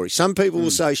massive story. Some people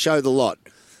will say, show the lot.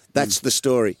 That's the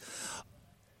story.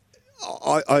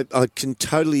 I can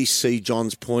totally see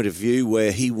John's point of view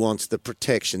where he wants the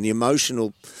protection, the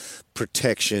emotional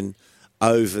protection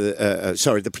over,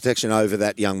 the protection over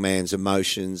that young man's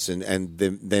emotions and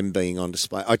them being on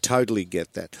display. I totally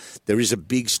get that. There is a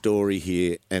big story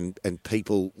here and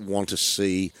people want to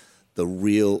see the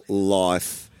real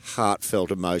life, heartfelt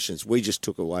emotions. We just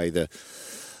took away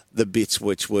the bits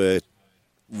which were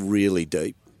really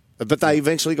deep. But they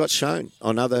eventually got shown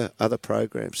on other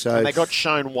programs. So and they got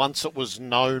shown once it was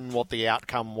known what the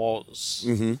outcome was.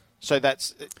 Mm-hmm. So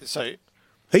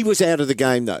he was out of the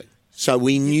game though. So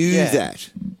we knew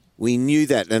that. We knew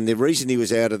that, and the reason he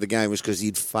was out of the game was because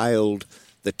he'd failed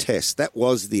the test. That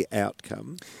was the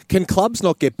outcome. Can clubs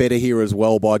not get better here as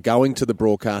well by going to the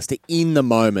broadcaster in the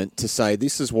moment to say,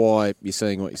 this is why you're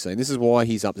seeing what you're seeing, this is why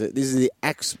he's upset, this is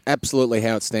absolutely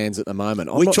how it stands at the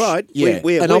moment? We tried. We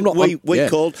Yeah.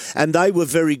 called, and they were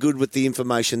very good with the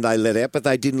information they let out, but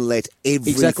they didn't let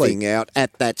everything out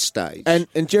at that stage. And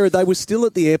Jared, they were still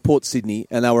at the airport, Sydney,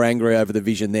 and they were angry over the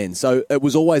vision then. So it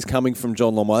was always coming from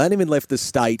John Longmire. They hadn't even left the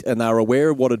state, and they were aware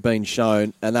of what had been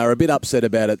shown, and they were a bit upset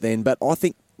about it then. But I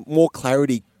think more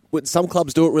clarity. Some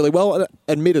clubs do it really well. And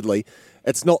admittedly,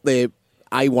 it's not their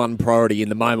A1 priority in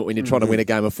the moment when you're trying to win a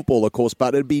game of football, of course,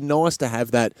 but it'd be nice to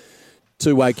have that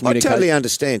two-way communication. I totally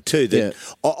understand too that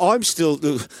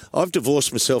I've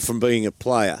divorced myself from being a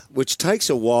player, which takes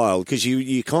a while because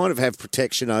you kind of have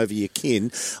protection over your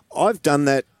kin. I've done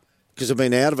that because I've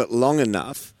been out of it long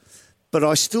enough, but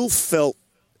I still felt,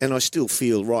 and I still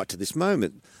feel right to this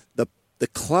moment, the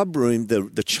club room,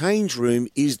 the change room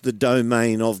is the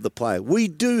domain of the player. We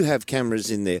do have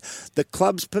cameras in there. The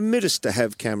clubs permit us to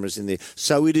have cameras in there.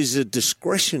 So it is a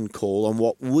discretion call on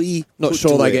what we Not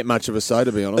sure they get much of a say,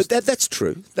 to be honest. That's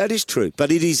true. That is true.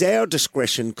 But it is our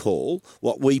discretion call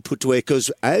what we put to air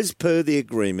because as per the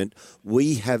agreement,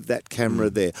 we have that camera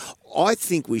there. I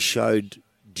think we showed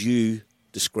due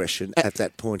discretion at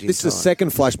that point in time. This is the second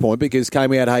flashpoint because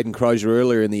came out Hayden Crozier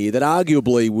earlier in the year that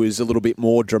arguably was a little bit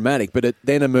more dramatic, but it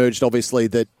then emerged obviously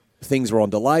that things were on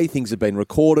delay, things had been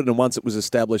recorded, and once it was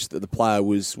established that the player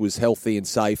was healthy and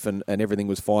safe and everything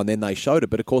was fine, then they showed it.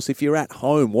 But of course, if you're at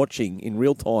home watching in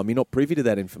real time, you're not privy to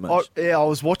that information. I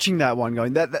was watching that one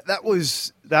going, that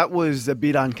was a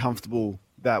bit uncomfortable.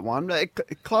 That one.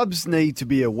 Clubs need to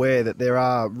be aware that there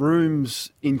are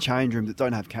rooms in change rooms that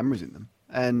don't have cameras in them.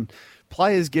 And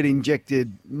players get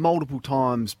injected multiple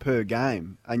times per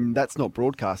game, and that's not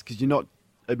broadcast because you're not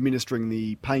administering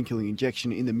the painkilling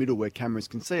injection in the middle where cameras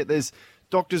can see it. There's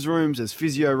doctors' rooms, there's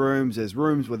physio rooms, there's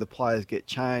rooms where the players get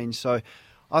changed. So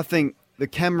I think the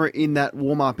camera in that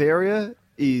warm-up area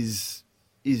is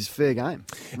fair game.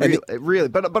 Really.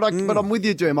 But I'm with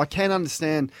you, Doom. I can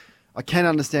understand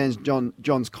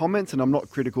John's comments, and I'm not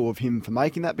critical of him for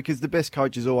making that because the best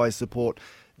coaches always support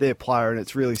their player, and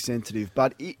it's really sensitive.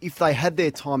 But if they had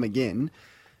their time again,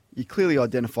 you clearly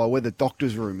identify where the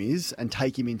doctor's room is and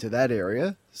take him into that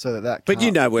area so that But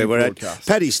you know where we're at.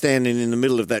 Paddy's standing in the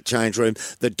middle of that change room.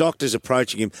 The doctor's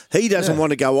approaching him. He doesn't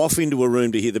want to go off into a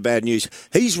room to hear the bad news.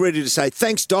 He's ready to say,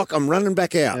 thanks, Doc, I'm running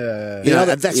back out.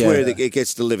 That's where it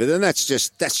gets delivered. And that's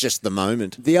just the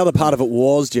moment. The other part of it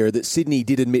was, Jared, that Sydney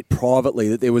did admit privately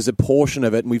that there was a portion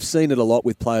of it, and we've seen it a lot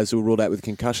with players who were ruled out with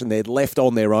concussion. They're left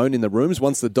on their own in the rooms.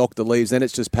 Once the doctor leaves, then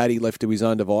it's just Paddy left to his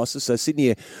own devices. So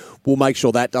Sydney will make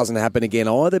sure that doesn't happen again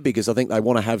either, because I think they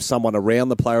want to have someone around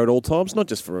the player at all times, not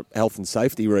just for health and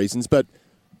safety reasons, but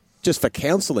just for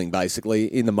counselling, basically,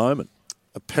 in the moment.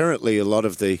 Apparently a lot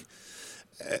of the,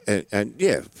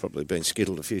 probably been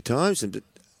skittled a few times, but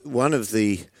one of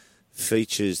the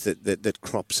features that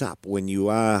crops up when you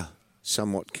are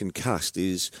somewhat concussed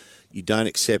is you don't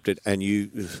accept it and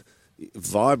you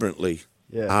vibrantly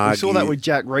argue. We saw that with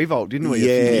Jack Revolt, didn't we, a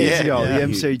few years ago? The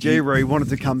MCG where he wanted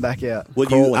to come back out. Well,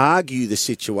 you argue the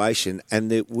situation, and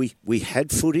that we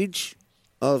had footage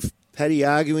of Paddy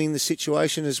arguing the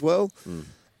situation as well,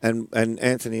 and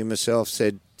Anthony and myself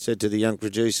said to the young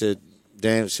producer,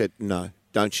 Dan said, no,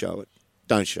 don't show it.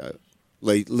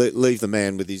 Leave the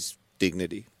man with his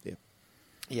dignity.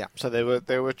 Yeah, so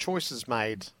there were choices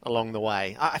made along the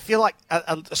way. I feel like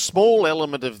a small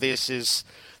element of this is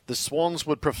the Swans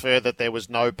would prefer that there was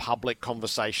no public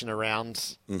conversation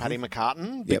around Paddy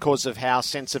McCartan because of how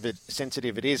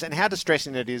sensitive it is and how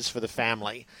distressing it is for the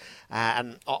family.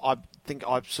 And I think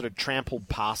I sort of trampled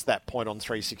past that point on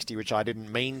 360, which I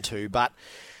didn't mean to. But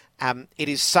it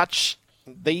is such...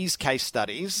 These case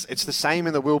studies, it's the same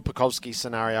in the Will Pucovski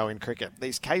scenario in cricket.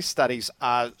 These case studies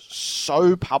are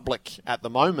so public at the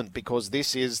moment because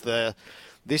this is the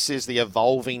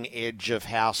evolving edge of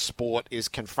how sport is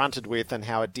confronted with and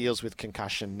how it deals with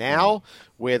concussion now,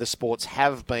 where the sports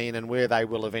have been and where they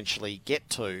will eventually get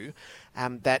to,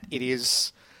 that it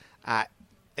is...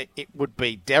 it would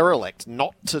be derelict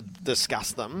not to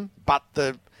discuss them, but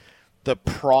the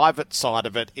private side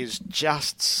of it is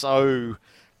just so...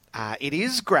 it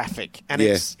is graphic and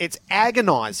it's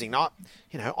agonising.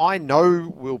 I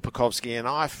know Will Pucovski, and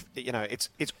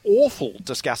it's awful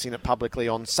discussing it publicly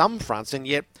on some fronts, and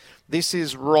yet this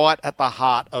is right at the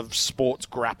heart of sports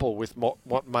grapple with what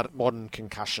modern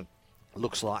concussion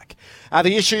looks like.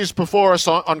 The issues before us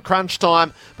on Crunch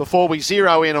Time, before we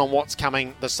zero in on what's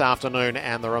coming this afternoon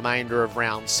and the remainder of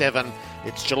round 7,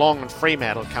 it's Geelong and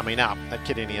Fremantle coming up at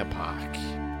Kardinia Park.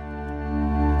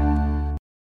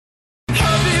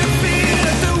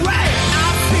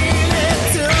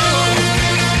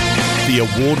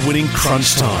 award-winning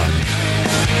Crunch Time.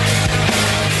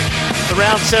 The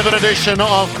round 7 edition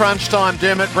of Crunch Time.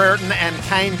 Dermot Brereton and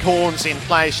Kane Cornes in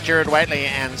place, Gerard Whateley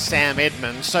and Sam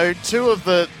Edmonds. So two of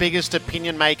the biggest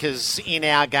opinion makers in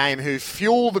our game who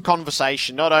fuel the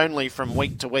conversation, not only from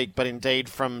week to week, but indeed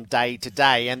from day to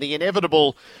day. And the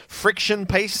inevitable friction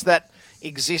piece that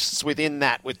exists within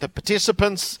that, with the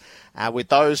participants, with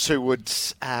those who would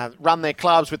run their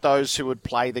clubs, with those who would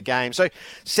play the game. So,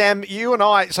 Sam, you and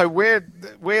I, so we're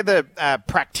the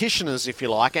practitioners, if you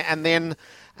like, and then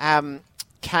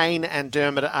Kane and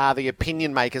Dermot are the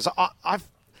opinion makers.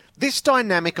 This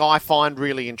dynamic I find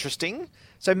really interesting.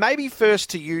 So maybe first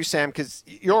to you, Sam, because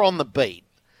you're on the beat.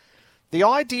 The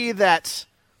idea that,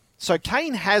 so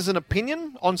Kane has an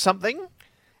opinion on something,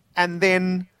 and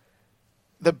then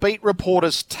the beat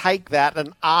reporters take that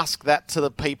and ask that to the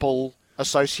people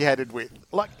associated with.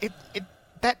 Like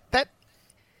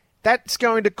that's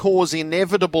going to cause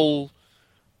inevitable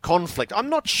conflict. I'm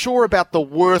not sure about the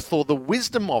worth or the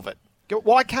wisdom of it.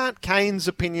 Why can't Kane's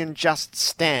opinion just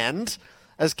stand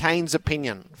as Kane's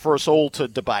opinion for us all to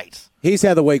debate? Here's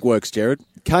how the week works, Gerard.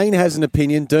 Kane has an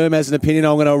opinion, Derm has an opinion.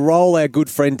 I'm going to roll our good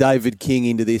friend David King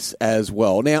into this as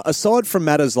well. Now, aside from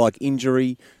matters like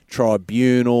injury,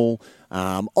 tribunal,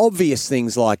 obvious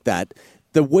things like that,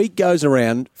 the week goes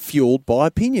around fueled by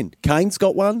opinion. Kane's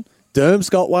got one, Derm's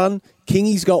got one,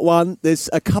 Kingy's got one. There's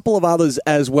a couple of others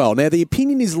as well. Now, the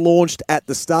opinion is launched at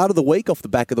the start of the week, off the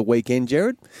back of the weekend,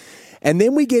 Gerard. And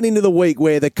then we get into the week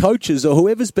where the coaches or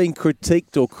whoever's been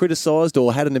critiqued or criticised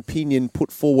or had an opinion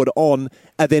put forward on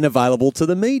are then available to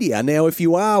the media. Now, if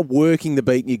you are working the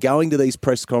beat and you're going to these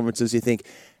press conferences, you think,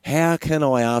 how can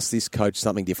I ask this coach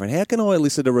something different? How can I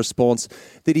elicit a response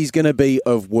that is going to be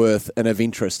of worth and of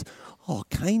interest? Oh,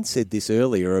 Kane said this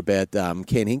earlier about Ken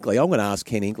Hinkley. I'm going to ask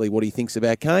Ken Hinkley what he thinks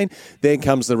about Kane. Then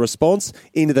comes the response.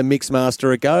 Into the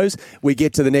Mixmaster it goes. We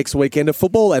get to the next weekend of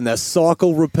football and the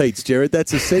cycle repeats, Gerard.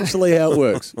 That's essentially how it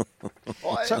works.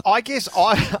 So I guess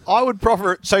I would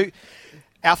prefer... So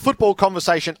our football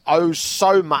conversation owes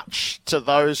so much to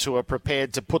those who are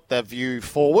prepared to put their view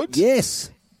forward.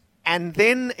 Yes. And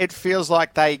then it feels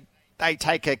like they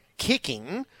take a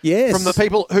kicking yes. from the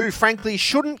people who, frankly,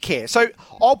 shouldn't care. So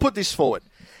I'll put this forward.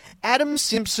 Adam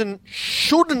Simpson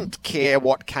shouldn't care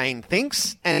what Kane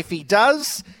thinks, and if he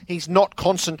does, he's not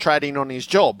concentrating on his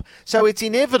job. So it's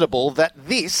inevitable that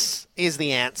this is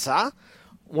the answer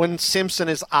when Simpson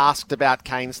is asked about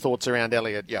Kane's thoughts around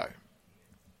Elliot Yeo.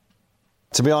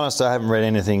 To be honest, I haven't read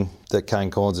anything that Kane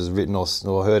Cornes has written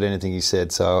or heard anything he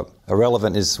said, so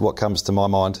irrelevant is what comes to my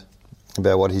mind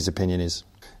about what his opinion is.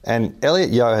 And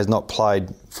Elliot Yeo has not played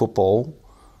football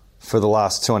for the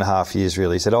last 2.5 years,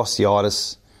 really. He's had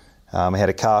osteitis, he had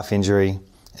a calf injury,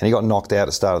 and he got knocked out at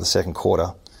the start of the second quarter.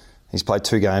 He's played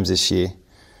 2 games this year.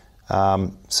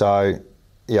 So,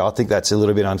 I think that's a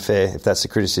little bit unfair if that's the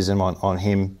criticism on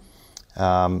him.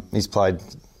 He's played,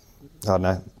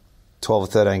 12 or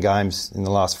 13 games in the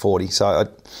last 40. So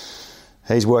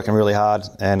he's working really hard,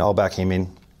 and I'll back him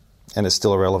in, and it's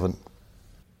still irrelevant.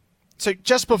 So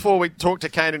just before we talk to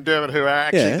Kane and Dermot, who are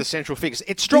actually the central figures,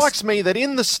 it strikes me that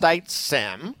in the States,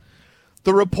 Sam,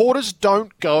 the reporters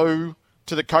don't go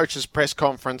to the coach's press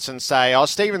conference and say,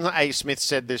 Stephen A. Smith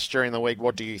said this during the week,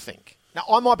 what do you think? Now,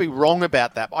 I might be wrong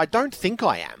about that, but I don't think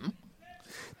I am.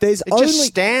 It just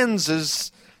stands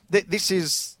as this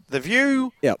is the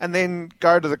view, and then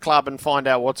go to the club and find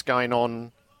out what's going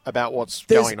on about what's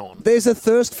going on. There's a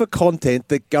thirst for content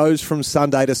that goes from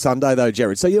Sunday to Sunday, though,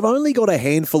 Gerard. So you've only got a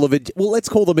handful of, let's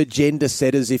call them agenda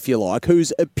setters, if you like,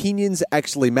 whose opinions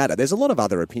actually matter. There's a lot of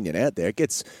other opinion out there. It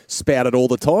gets spouted all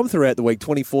the time throughout the week,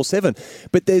 24/7.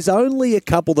 But there's only a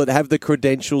couple that have the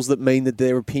credentials that mean that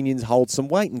their opinions hold some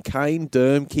weight. And Kane,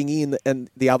 Derm, Kingy, and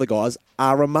the other guys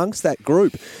are amongst that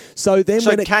group. So then,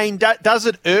 Kane, does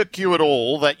it irk you at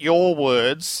all that your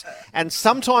words, and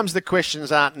sometimes the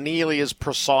questions aren't nearly as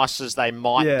precise as they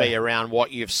might be around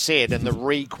what you've said and the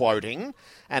re-quoting,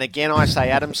 and again I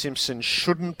say Adam Simpson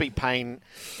shouldn't be paying,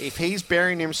 if he's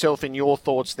burying himself in your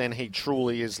thoughts, then he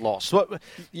truly is lost.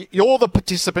 You're the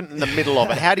participant in the middle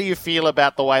of it. How do you feel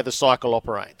about the way the cycle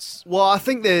operates? Well, I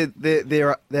think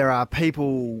there are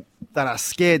people that are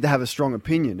scared to have a strong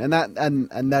opinion, and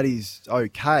that is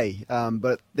okay.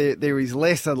 But there is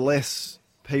less and less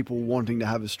people wanting to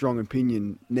have a strong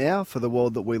opinion now for the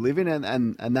world that we live in,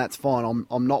 and that's fine.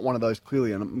 I'm not one of those,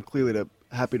 clearly, and I'm clearly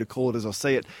happy to call it as I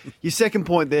see it. Your second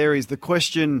point there is the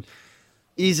question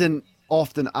isn't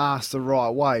often asked the right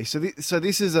way. So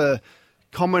this is a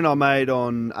comment I made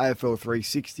on AFL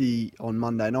 360 on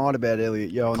Monday night about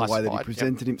Elliot Yeo and the way that he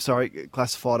presented him. Sorry,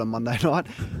 classified on Monday night.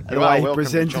 The way he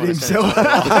presented himself.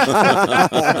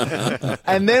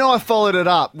 And then I followed it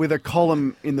up with a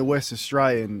column in the West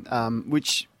Australian,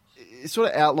 which sort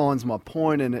of outlines my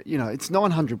point. And it's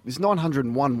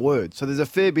 901 words, so there's a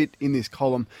fair bit in this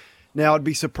column. Now, I'd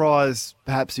be surprised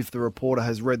perhaps if the reporter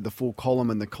has read the full column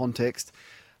and the context.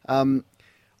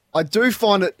 I do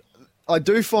find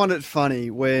it funny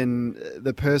when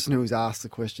the person who was asked the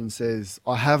question says,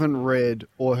 I haven't read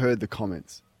or heard the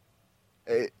comments.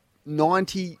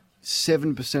 97%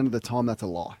 of the time, that's a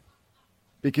lie.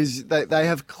 Because they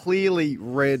have clearly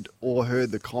read or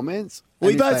heard the comments.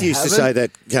 We both used to say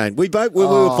that, Kane. We both, when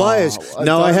we were players.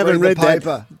 No, I haven't read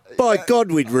that. By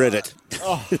God, we'd read it.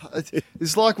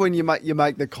 It's like when you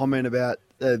make the comment about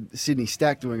Sydney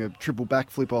Stack doing a triple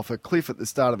backflip off a cliff at the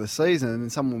start of the season, and then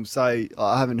someone will say,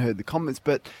 I haven't heard the comments,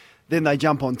 but then they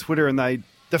jump on Twitter and they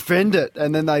defend it,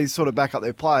 and then they sort of back up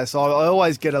their player. So I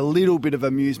always get a little bit of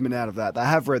amusement out of that. They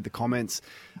have read the comments.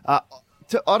 I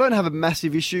don't have a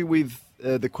massive issue with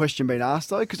the question being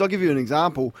asked, though, because I'll give you an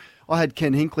example. I had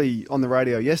Ken Hinkley on the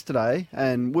radio yesterday,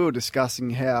 and we were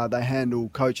discussing how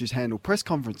coaches handle press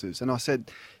conferences. And I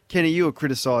said, Kenny, you were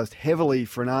criticised heavily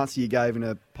for an answer you gave in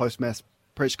a post-match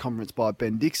press conference by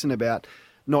Ben Dixon about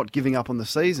not giving up on the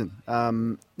season. How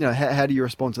do you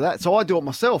respond to that? So I do it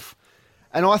myself.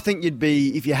 And I think you'd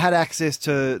be, if you had access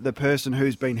to the person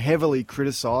who's been heavily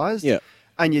criticised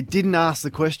and you didn't ask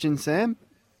the question, Sam,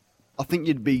 I think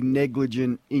you'd be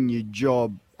negligent in your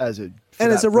job as a...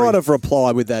 And it's a right of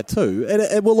reply with that too. And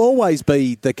it will always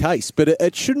be the case, but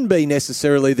it shouldn't be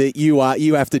necessarily that you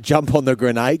have to jump on the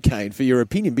grenade cane for your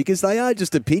opinion, because they are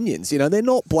just opinions. They're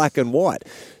not black and white.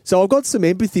 So I've got some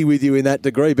empathy with you in that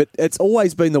degree, but it's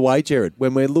always been the way, Jared.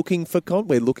 When we're looking for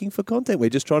content. We're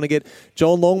just trying to get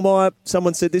John Longmire.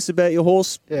 Someone said this about your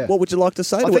horse. Yeah. What would you like to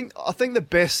say to it? I think the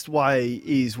best way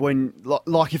is when,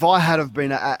 like, if I had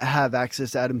have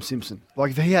access to Adam Simpson,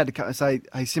 like if he had to say,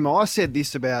 "Hey, Simo, I said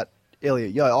this about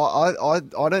Elliot Yeo.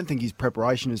 I don't think his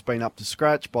preparation has been up to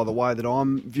scratch by the way that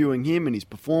I'm viewing him and his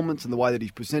performance and the way that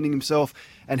he's presenting himself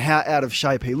and how out of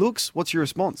shape he looks. What's your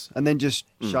response?" And then just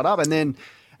shut up, and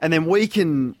then we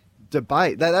can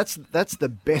debate. That's the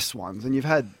best ones. And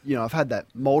I've had that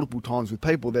multiple times with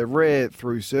people. They're rare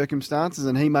through circumstances,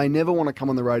 and he may never want to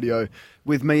come on the radio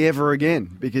with me ever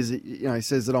again because he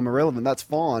says that I'm irrelevant. That's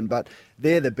fine, but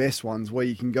they're the best ones where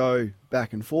you can go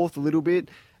back and forth a little bit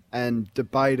and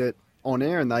debate it on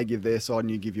air, and they give their side and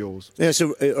you give yours. Yeah, it's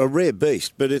a rare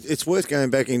beast, but it's worth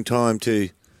going back in time to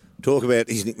talk about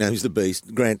his nickname's the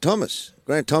Beast, Grant Thomas.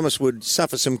 Grant Thomas would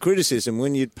suffer some criticism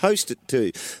when you'd put it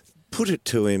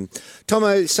to him.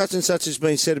 Tomo, such and such has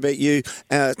been said about you.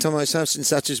 Tomo, such and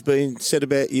such has been said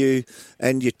about you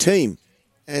and your team.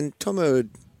 And Tomo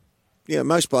would,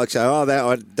 most blokes say,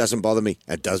 that doesn't bother me.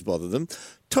 It does bother them.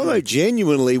 Tomo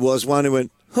genuinely was one who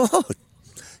went,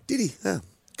 did he? Oh,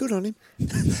 good on him.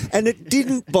 And it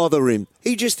didn't bother him.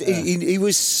 He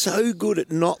was so good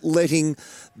at not letting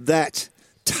that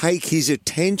take his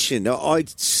attention. I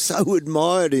so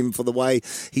admired him for the way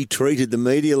he treated the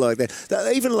media like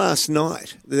that. Even last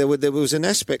night, there was an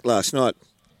aspect last night.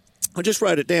 I just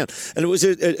wrote it down, and it was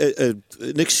an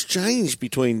exchange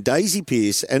between Daisy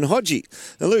Pearce and Hodgie.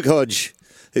 Now, Luke Hodge,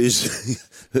 who's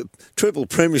a triple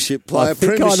premiership player,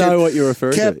 I know what you're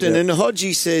referring captain, to. and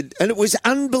Hodgie said, and it was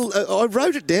unbelievable. I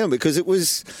wrote it down because it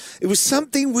was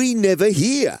something we never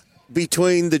hear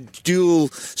between the dual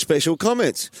special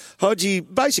comments. Hodgie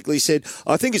basically said,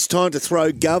 I think it's time to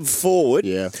throw Gov forward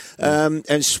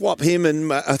and swap him,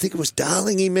 and I think it was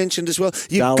Darling he mentioned as well.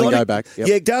 Go back. Yep.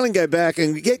 Yeah, Darling go back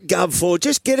and get Gov forward.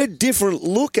 Just get a different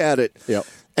look at it. Yep.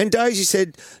 And Daisy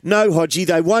said, no, Hodgie,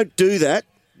 they won't do that.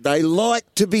 They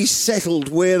like to be settled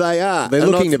where they are. They're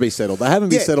looking to be settled. They haven't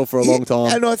been settled for a long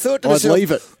time. And I thought to myself,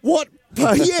 leave it. What?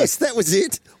 Yes, that was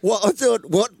it. I thought,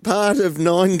 what part of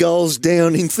 9 goals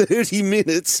down in 30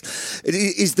 minutes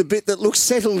is the bit that looks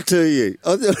settled to you?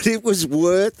 I thought it was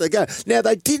worth a go. Now,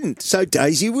 they didn't, so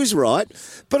Daisy was right,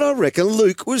 but I reckon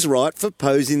Luke was right for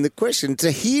posing the question.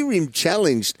 To hear him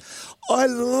challenged, I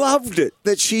loved it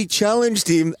that she challenged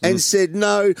him and said,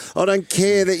 no, I don't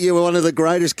care that you're one of the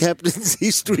greatest captains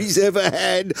history's ever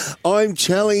had. I'm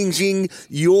challenging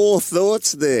your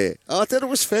thoughts there. I thought it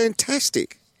was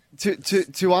fantastic.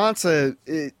 To answer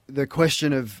the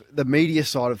question of the media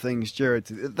side of things, Jared,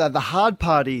 the hard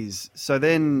part is, so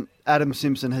then Adam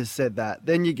Simpson has said that.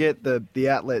 Then you get the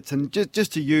outlets, and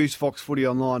just to use Fox Footy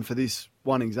Online for this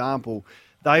one example,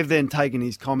 they've then taken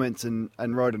his comments and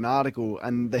wrote an article,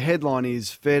 and the headline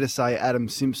is, fair to say Adam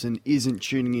Simpson isn't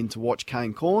tuning in to watch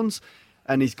Kane Cornes.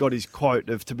 and he's got his quote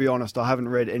of, to be honest, I haven't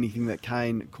read anything that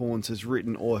Kane Cornes has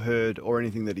written or heard or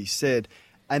anything that he said.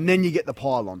 And then you get the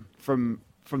pylon from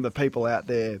the people out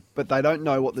there, but they don't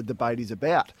know what the debate is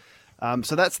about.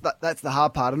 So that's the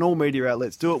hard part, and all media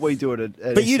outlets do it. We do it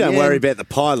at But you don't SEN. worry about the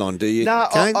pylon, do you? No,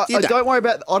 Kane? I don't worry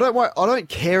about. I don't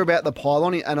care about the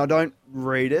pylon, and I don't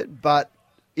read it. But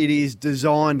it is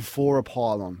designed for a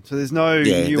pylon, so there's no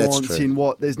nuance in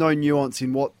what. There's no nuance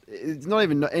in what. It's not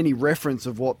even any reference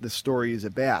of what the story is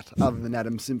about, other than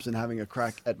Adam Simpson having a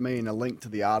crack at me and a link to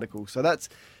the article. So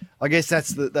I guess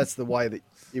that's the way that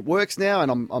it works now,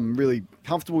 and I'm really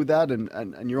comfortable with that,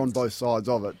 and you're on both sides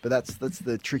of it. But that's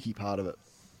the tricky part of it.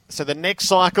 So the next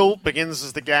cycle begins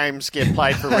as the games get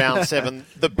played for round 7.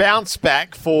 The bounce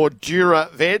back for Dura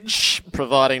Veg,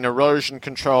 providing erosion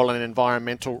control and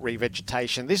environmental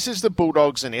revegetation. This is the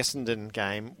Bulldogs and Essendon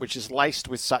game, which is laced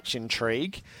with such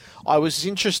intrigue. I was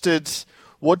interested,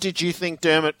 what did you think,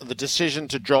 Dermot, of the decision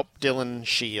to drop Dylan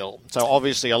Shiel? So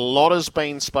obviously a lot has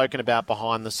been spoken about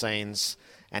behind the scenes,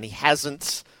 and he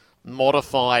hasn't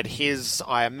modified his,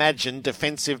 I imagine,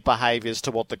 defensive behaviours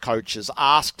to what the coach has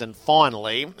asked, and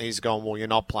finally he's gone, well, you're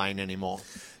not playing anymore.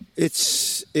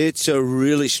 It's a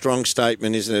really strong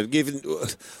statement, isn't it? Given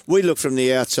we look from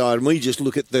the outside and we just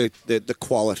look at the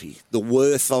quality, the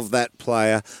worth of that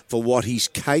player for what he's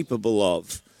capable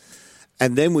of.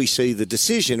 And then we see the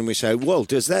decision and we say, well,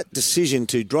 does that decision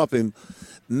to drop him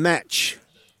match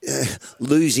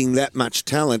losing that much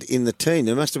talent in the team?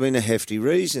 There must have been a hefty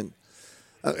reason.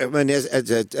 I mean,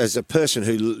 as a person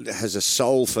who has a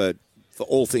soul for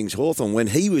all things Hawthorn, when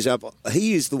he was up,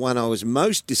 he is the one I was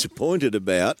most disappointed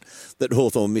about that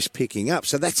Hawthorn missed picking up.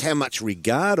 So that's how much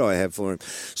regard I have for him.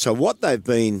 So what they've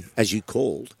been, as you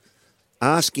called,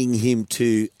 asking him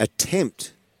to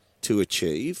attempt to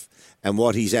achieve and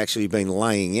what he's actually been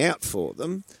laying out for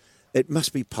them, it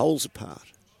must be poles apart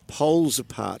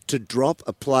to drop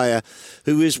a player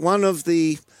who is one of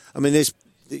the, I mean, there's,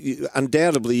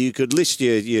 undoubtedly, you could list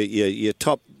your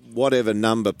top whatever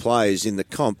number players in the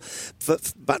comp,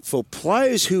 but for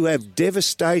players who have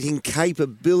devastating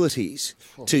capabilities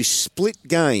to split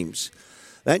games,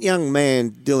 that young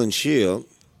man, Dylan Shiel,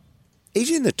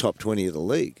 he's in the top 20 of the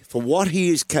league. For what he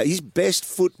is, his best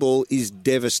football is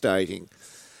devastating,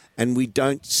 and we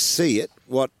don't see it.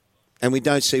 And we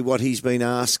don't see what he's been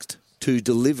asked to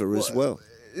deliver as well.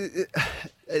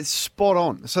 It's spot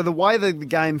on. So the way that the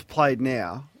game's played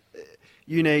now,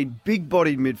 you need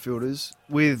big-bodied midfielders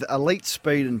with elite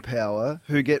speed and power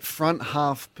who get front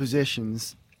half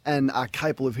possessions and are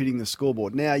capable of hitting the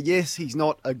scoreboard. Now, yes, he's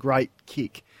not a great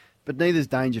kick, but neither's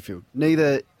Dangerfield.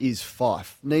 Neither is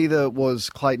Fife. Neither was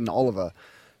Clayton Oliver.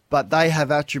 But they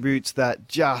have attributes that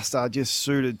are just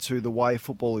suited to the way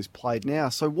football is played now.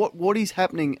 So what is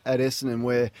happening at Essendon,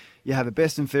 where you have a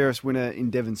best and fairest winner in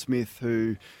Devon Smith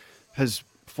who has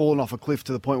fallen off a cliff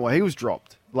to the point where he was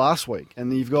dropped last week,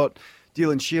 and you've got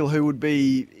Dylan Shiel, who would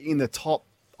be in the top,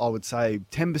 I would say,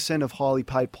 10% of highly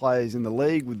paid players in the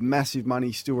league, with massive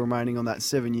money still remaining on that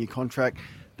 7-year contract,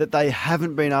 that they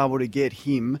haven't been able to get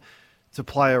him to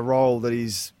play a role that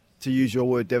is, to use your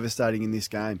word, devastating in this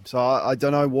game. So I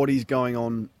don't know what is going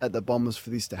on at the Bombers for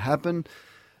this to happen.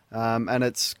 And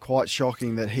it's quite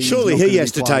shocking that he's surely he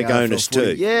has to take onus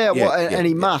too. Yeah, and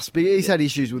he must. He's had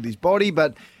issues with his body,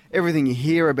 but everything you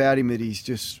hear about him, that he's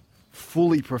just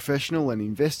fully professional and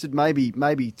invested,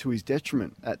 maybe to his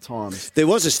detriment at times. There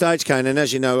was a stage, Kane, and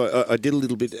as you know, I did a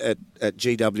little bit at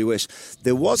GWS.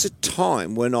 There was a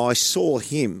time when I saw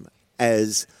him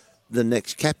as the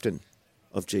next captain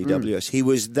of GWS. He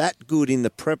was that good in the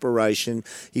preparation.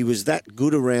 He was that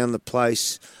good around the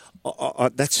place.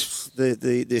 That's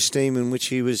the esteem in which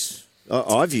he was.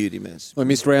 I viewed him as. We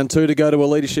missed round 2 to go to a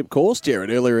leadership course, Jared,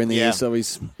 earlier in the year. So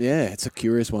it's a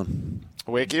curious one.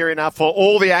 We're gearing up for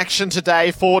all the action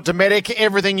today for Dometic.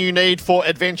 Everything you need for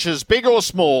adventures, big or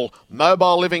small.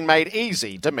 Mobile living made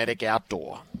easy. Dometic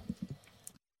Outdoor.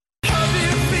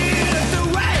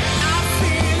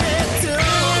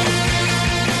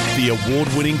 The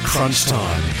award-winning Crunch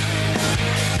Time.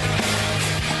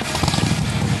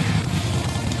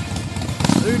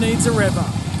 Who needs a rever?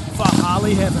 For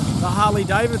Harley Heaven. The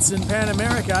Harley-Davidson Pan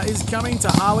America is coming to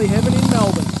Harley Heaven in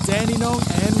Melbourne, Dandenong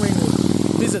and Ringwood.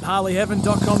 Visit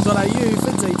harleyheaven.com.au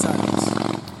for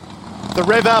details. The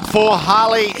rev up for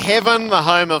Harley Heaven, the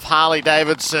home of Harley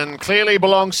Davidson, clearly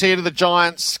belongs here to the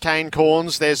Giants, Kane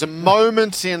Cornes. There's a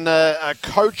moment in a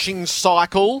coaching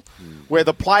cycle where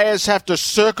the players have to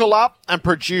circle up and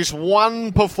produce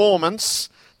one performance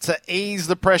to ease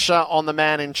the pressure on the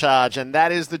man in charge, and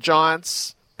that is the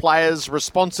Giants' players'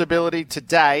 responsibility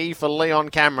today for Leon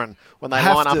Cameron when they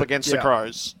line up against the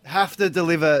Crows? Have to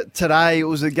deliver today. It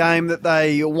was a game that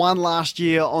they won last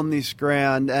year on this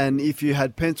ground, and if you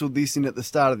had penciled this in at the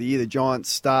start of the year, the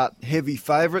Giants start heavy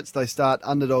favourites. They start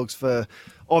underdogs for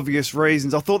obvious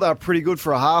reasons. I thought they were pretty good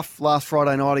for a half last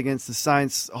Friday night against the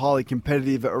Saints, highly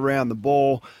competitive around the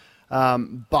ball.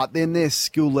 But then their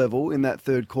skill level in that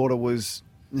third quarter was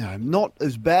not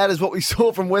as bad as what we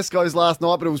saw from West Coast last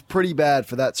night, but it was pretty bad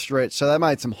for that stretch. So they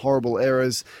made some horrible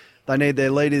errors. They need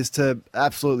their leaders to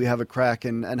absolutely have a crack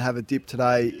and have a dip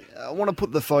today. I want to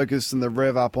put the focus and the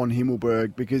rev up on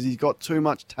Himmelberg because he's got too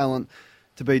much talent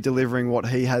to be delivering what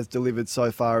he has delivered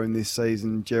so far in this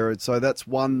season, Jared. So that's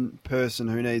one person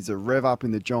who needs a rev up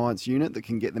in the Giants unit that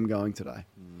can get them going today.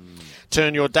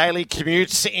 Turn your daily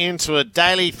commutes into a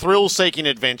daily thrill-seeking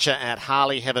adventure at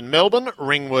Harley Heaven Melbourne,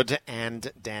 Ringwood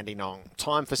and Dandenong.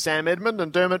 Time for Sam Edmund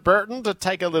and Dermot Burton to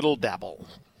take a little dabble.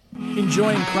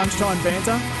 Enjoying Crunchtime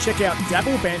banter? Check out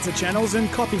Dabble Banter channels and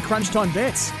copy Crunchtime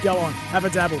bets. Go on, have a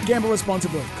dabble. Gamble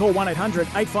responsibly. Call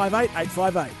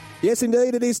 1-800-858-858. Yes,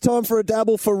 indeed, it is time for a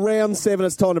dabble for round 7.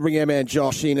 It's time to bring our man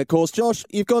Josh in. Of course, Josh,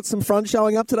 you've got some front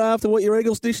showing up today after what your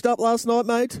Eagles dished up last night,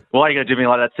 mate. Why are you going to do me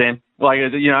like that, Sam? Why are you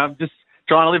going to, I'm just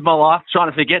trying to live my life,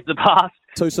 trying to forget the past.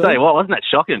 Too soon? Tell you what, wasn't that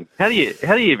shocking? How do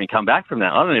you even come back from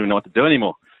that? I don't even know what to do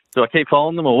anymore. Do I keep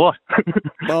following them or what?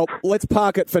 Well, let's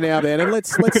park it for now then, and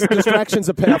let's distractions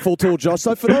are powerful tool, Josh.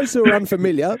 So for those who are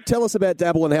unfamiliar, tell us about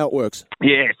Dabble and how it works.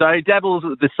 Yeah, so Dabble's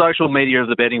the social media of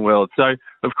the betting world. So,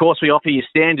 of course, we offer you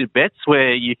standard bets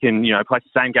where you can, place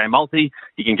the same game multi.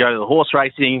 You can go to the horse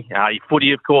racing, your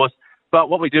footy, of course. But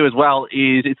what we do as well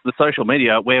is it's the social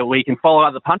media where we can follow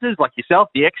other punters like yourself,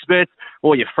 the experts,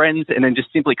 or your friends, and then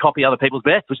just simply copy other people's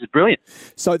bets, which is brilliant.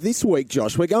 So this week,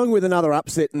 Josh, we're going with another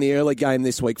upset in the early game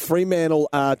this week. Fremantle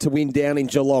to win down in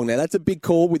Geelong. Now, that's a big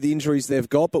call with the injuries they've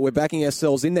got, but we're backing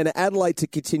ourselves in. Then Adelaide to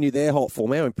continue their hot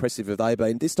form. How impressive have they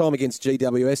been? This time against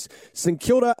GWS. St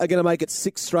Kilda are going to make it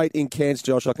 6 straight in Cairns,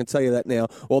 Josh. I can tell you that now.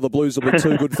 Or the Blues will be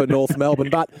too good for North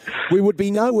Melbourne. But we would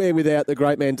be nowhere without the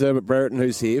great man Dermot Brereton,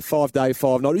 who's here. 5-day,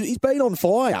 5-night. He's been on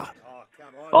fire.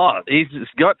 Oh, he's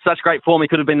got such great form. He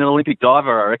could have been an Olympic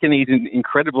diver, I reckon. He's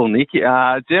incredible, Nick.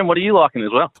 Jem, what are you liking as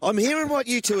well? I'm hearing what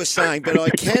you two are saying, but I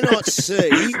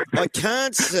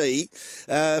can't see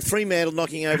Fremantle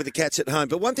knocking over the Cats at home.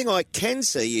 But one thing I can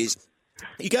see is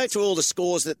you go through all the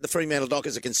scores that the Fremantle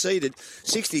Dockers have conceded,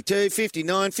 62,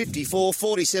 59, 54,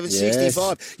 47, yes.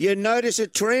 65. You notice a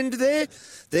trend there?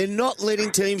 They're not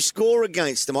letting teams score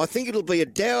against them. I think it'll be a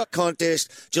dour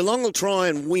contest. Geelong will try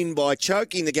and win by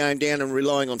choking the game down and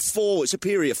relying on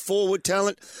superior forward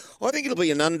talent. I think it'll be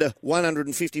an under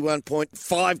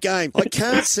 151.5 game. I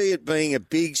can't see it being a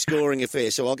big scoring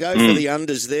affair, so I'll go for the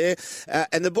unders there.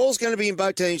 And the ball's going to be in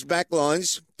both teams'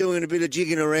 backlines, doing a bit of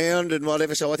jigging around and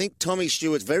whatever. So I think Tommy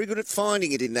Stewart's very good at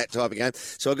finding it in that type of game.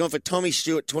 So I've gone for Tommy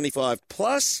Stewart 25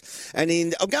 plus. And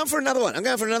I'm going for another one. I'm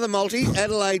going for another multi,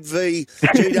 Adelaide v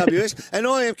GWS. And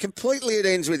I am completely at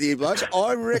ends with you, blokes.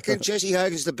 I reckon Jesse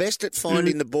Hogan's the best at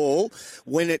finding the ball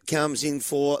when it comes in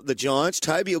for the Giants.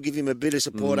 Toby will give him a bit of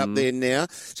support up there now.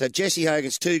 So Jesse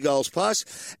Hogan's 2 goals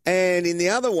plus. And in the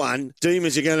other one,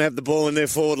 Demons are going to have the ball in their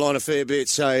forward line a fair bit.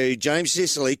 So James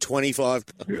Sicily, 25.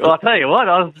 I'll tell you what,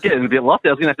 I was getting a bit lost. I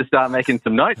was going to have to start making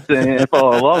some notes and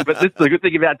follow along. But this is the good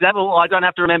thing about Dabble. I don't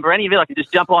have to remember any of it. I can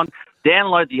just jump on,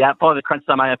 download the app, follow the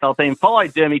Crunchtime AFL team, follow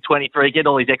Dermy23, get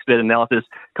all his expert analysis,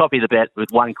 copy the bet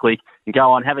with one click, and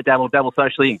go on, have a dabble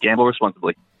socially, and gamble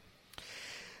responsibly.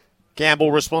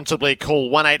 Gamble responsibly. Call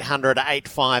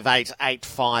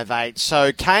 1-800-858-858.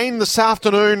 So, Kane, this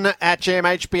afternoon at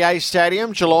GMHBA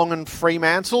Stadium, Geelong and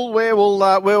Fremantle. Where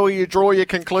will you draw your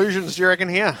conclusions, do you reckon,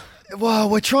 here? Well,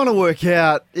 we're trying to work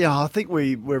out, I think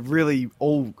we're really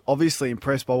all obviously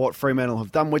impressed by what Fremantle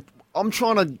have done. I'm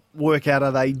trying to work out,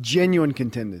 are they genuine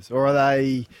contenders, or are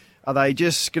they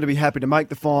just going to be happy to make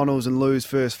the finals and lose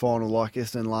first final like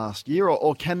Essendon last year,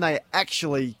 or can they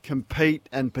actually compete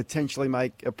and potentially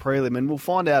make a prelim? And we'll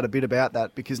find out a bit about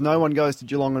that because no one goes to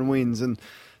Geelong and wins, and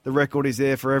the record is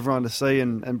there for everyone to see,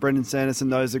 and Brendan Sanderson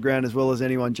knows the ground as well as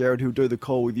anyone, Jared, who'll do the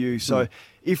call with you. So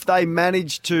if they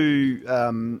manage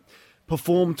to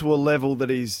perform to a level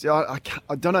that is, I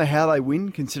don't know how they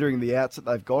win considering the outs that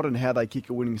they've got and how they kick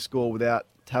a winning score without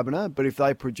Taberner, but if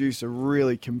they produce a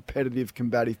really competitive,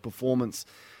 combative performance,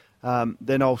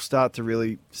 then I'll start to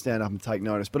really stand up and take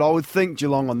notice. But I would think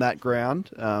Geelong on that ground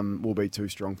will be too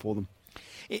strong for them.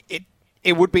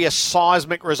 It would be a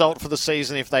seismic result for the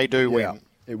season if they do win,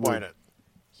 won't it?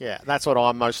 Yeah, that's what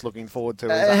I'm most looking forward to.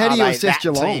 How do you assess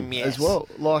Geelong as well?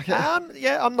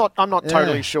 I'm not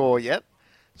totally sure yet.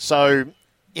 So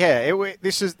Yeah,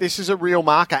 this is a real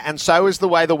marker, and so is the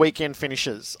way the weekend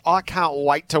finishes. I can't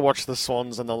wait to watch the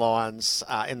Swans and the Lions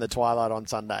in the twilight on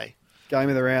Sunday. Game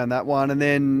of the round, that one. And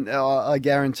then I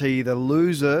guarantee the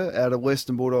loser out of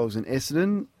Western Bulldogs and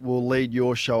Essendon will lead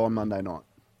your show on Monday night.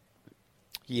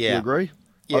 Yeah. Do you agree?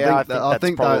 Yeah, I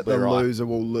think that's the right. loser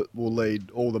will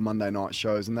lead all the Monday night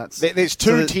shows, and that's There's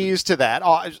two tiers to that.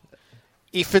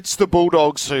 If it's the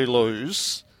Bulldogs who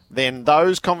lose, then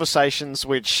those conversations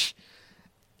which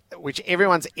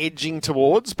everyone's edging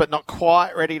towards but not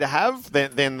quite ready to have,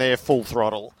 then they're full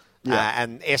throttle. Yeah.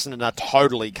 And Essendon are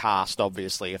totally cast,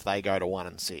 obviously, if they go to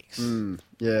 1-6.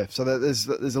 Yeah, so there's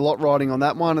a lot riding on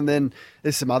that one, and then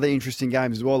there's some other interesting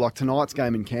games as well. Like tonight's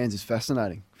game in Cairns is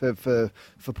fascinating for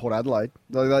Port Adelaide.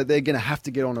 They're going to have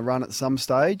to get on a run at some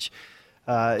stage.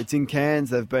 It's in Cairns.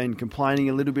 They've been complaining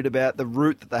a little bit about the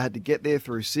route that they had to get there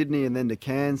through Sydney and then to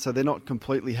Cairns, so they're not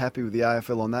completely happy with the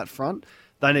AFL on that front.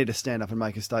 They need to stand up and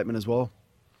make a statement as well.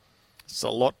 It's a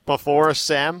lot before us,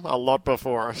 Sam. A lot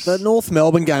before us. The North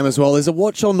Melbourne game as well. There's a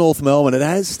watch on North Melbourne. It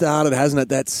has started, hasn't it?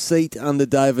 That seat under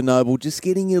David Noble just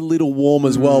getting a little warm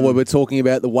as well, where we're talking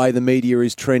about the way the media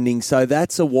is trending. So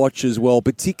that's a watch as well,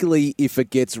 particularly if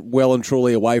it gets well and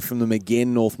truly away from them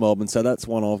again, North Melbourne. So that's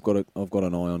one I've got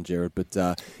an eye on, Jared. But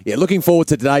yeah, looking forward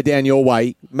to today down your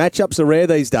way. Matchups are rare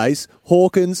these days.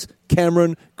 Hawkins,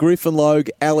 Cameron, Griffin Logue,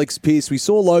 Alex Pearce. We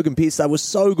saw Logan Pearce. They were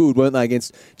so good, weren't they,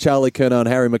 against Charlie Curnow and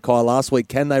Harry Mackay last week.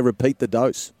 Can they repeat the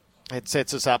dose? It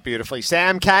sets us up beautifully.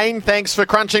 Sam Kane, thanks for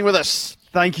crunching with us.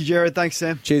 Thank you, Jared. Thanks,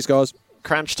 Sam. Cheers, guys.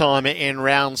 Crunch time in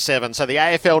round 7. So the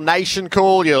AFL Nation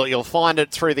call, you'll find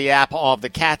it through the app of the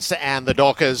Cats and the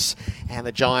Dockers. And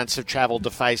the Giants have travelled to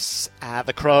face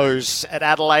the Crows at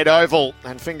Adelaide Oval.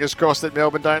 And fingers crossed that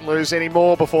Melbourne don't lose any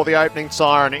more before the opening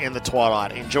siren in the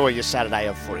twilight. Enjoy your Saturday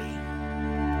of footy.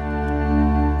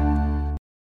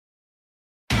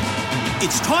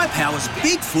 It's Tyre Power's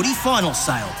Big Footy Final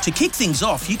Sale. To kick things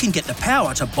off, you can get the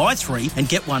power to buy 3 and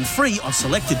get 1 free on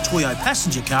selected Toyo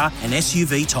passenger car and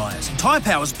SUV tyres. Tyre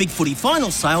Power's Big Footy Final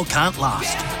Sale can't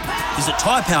last. Visit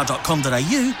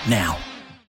tyrepower.com.au now.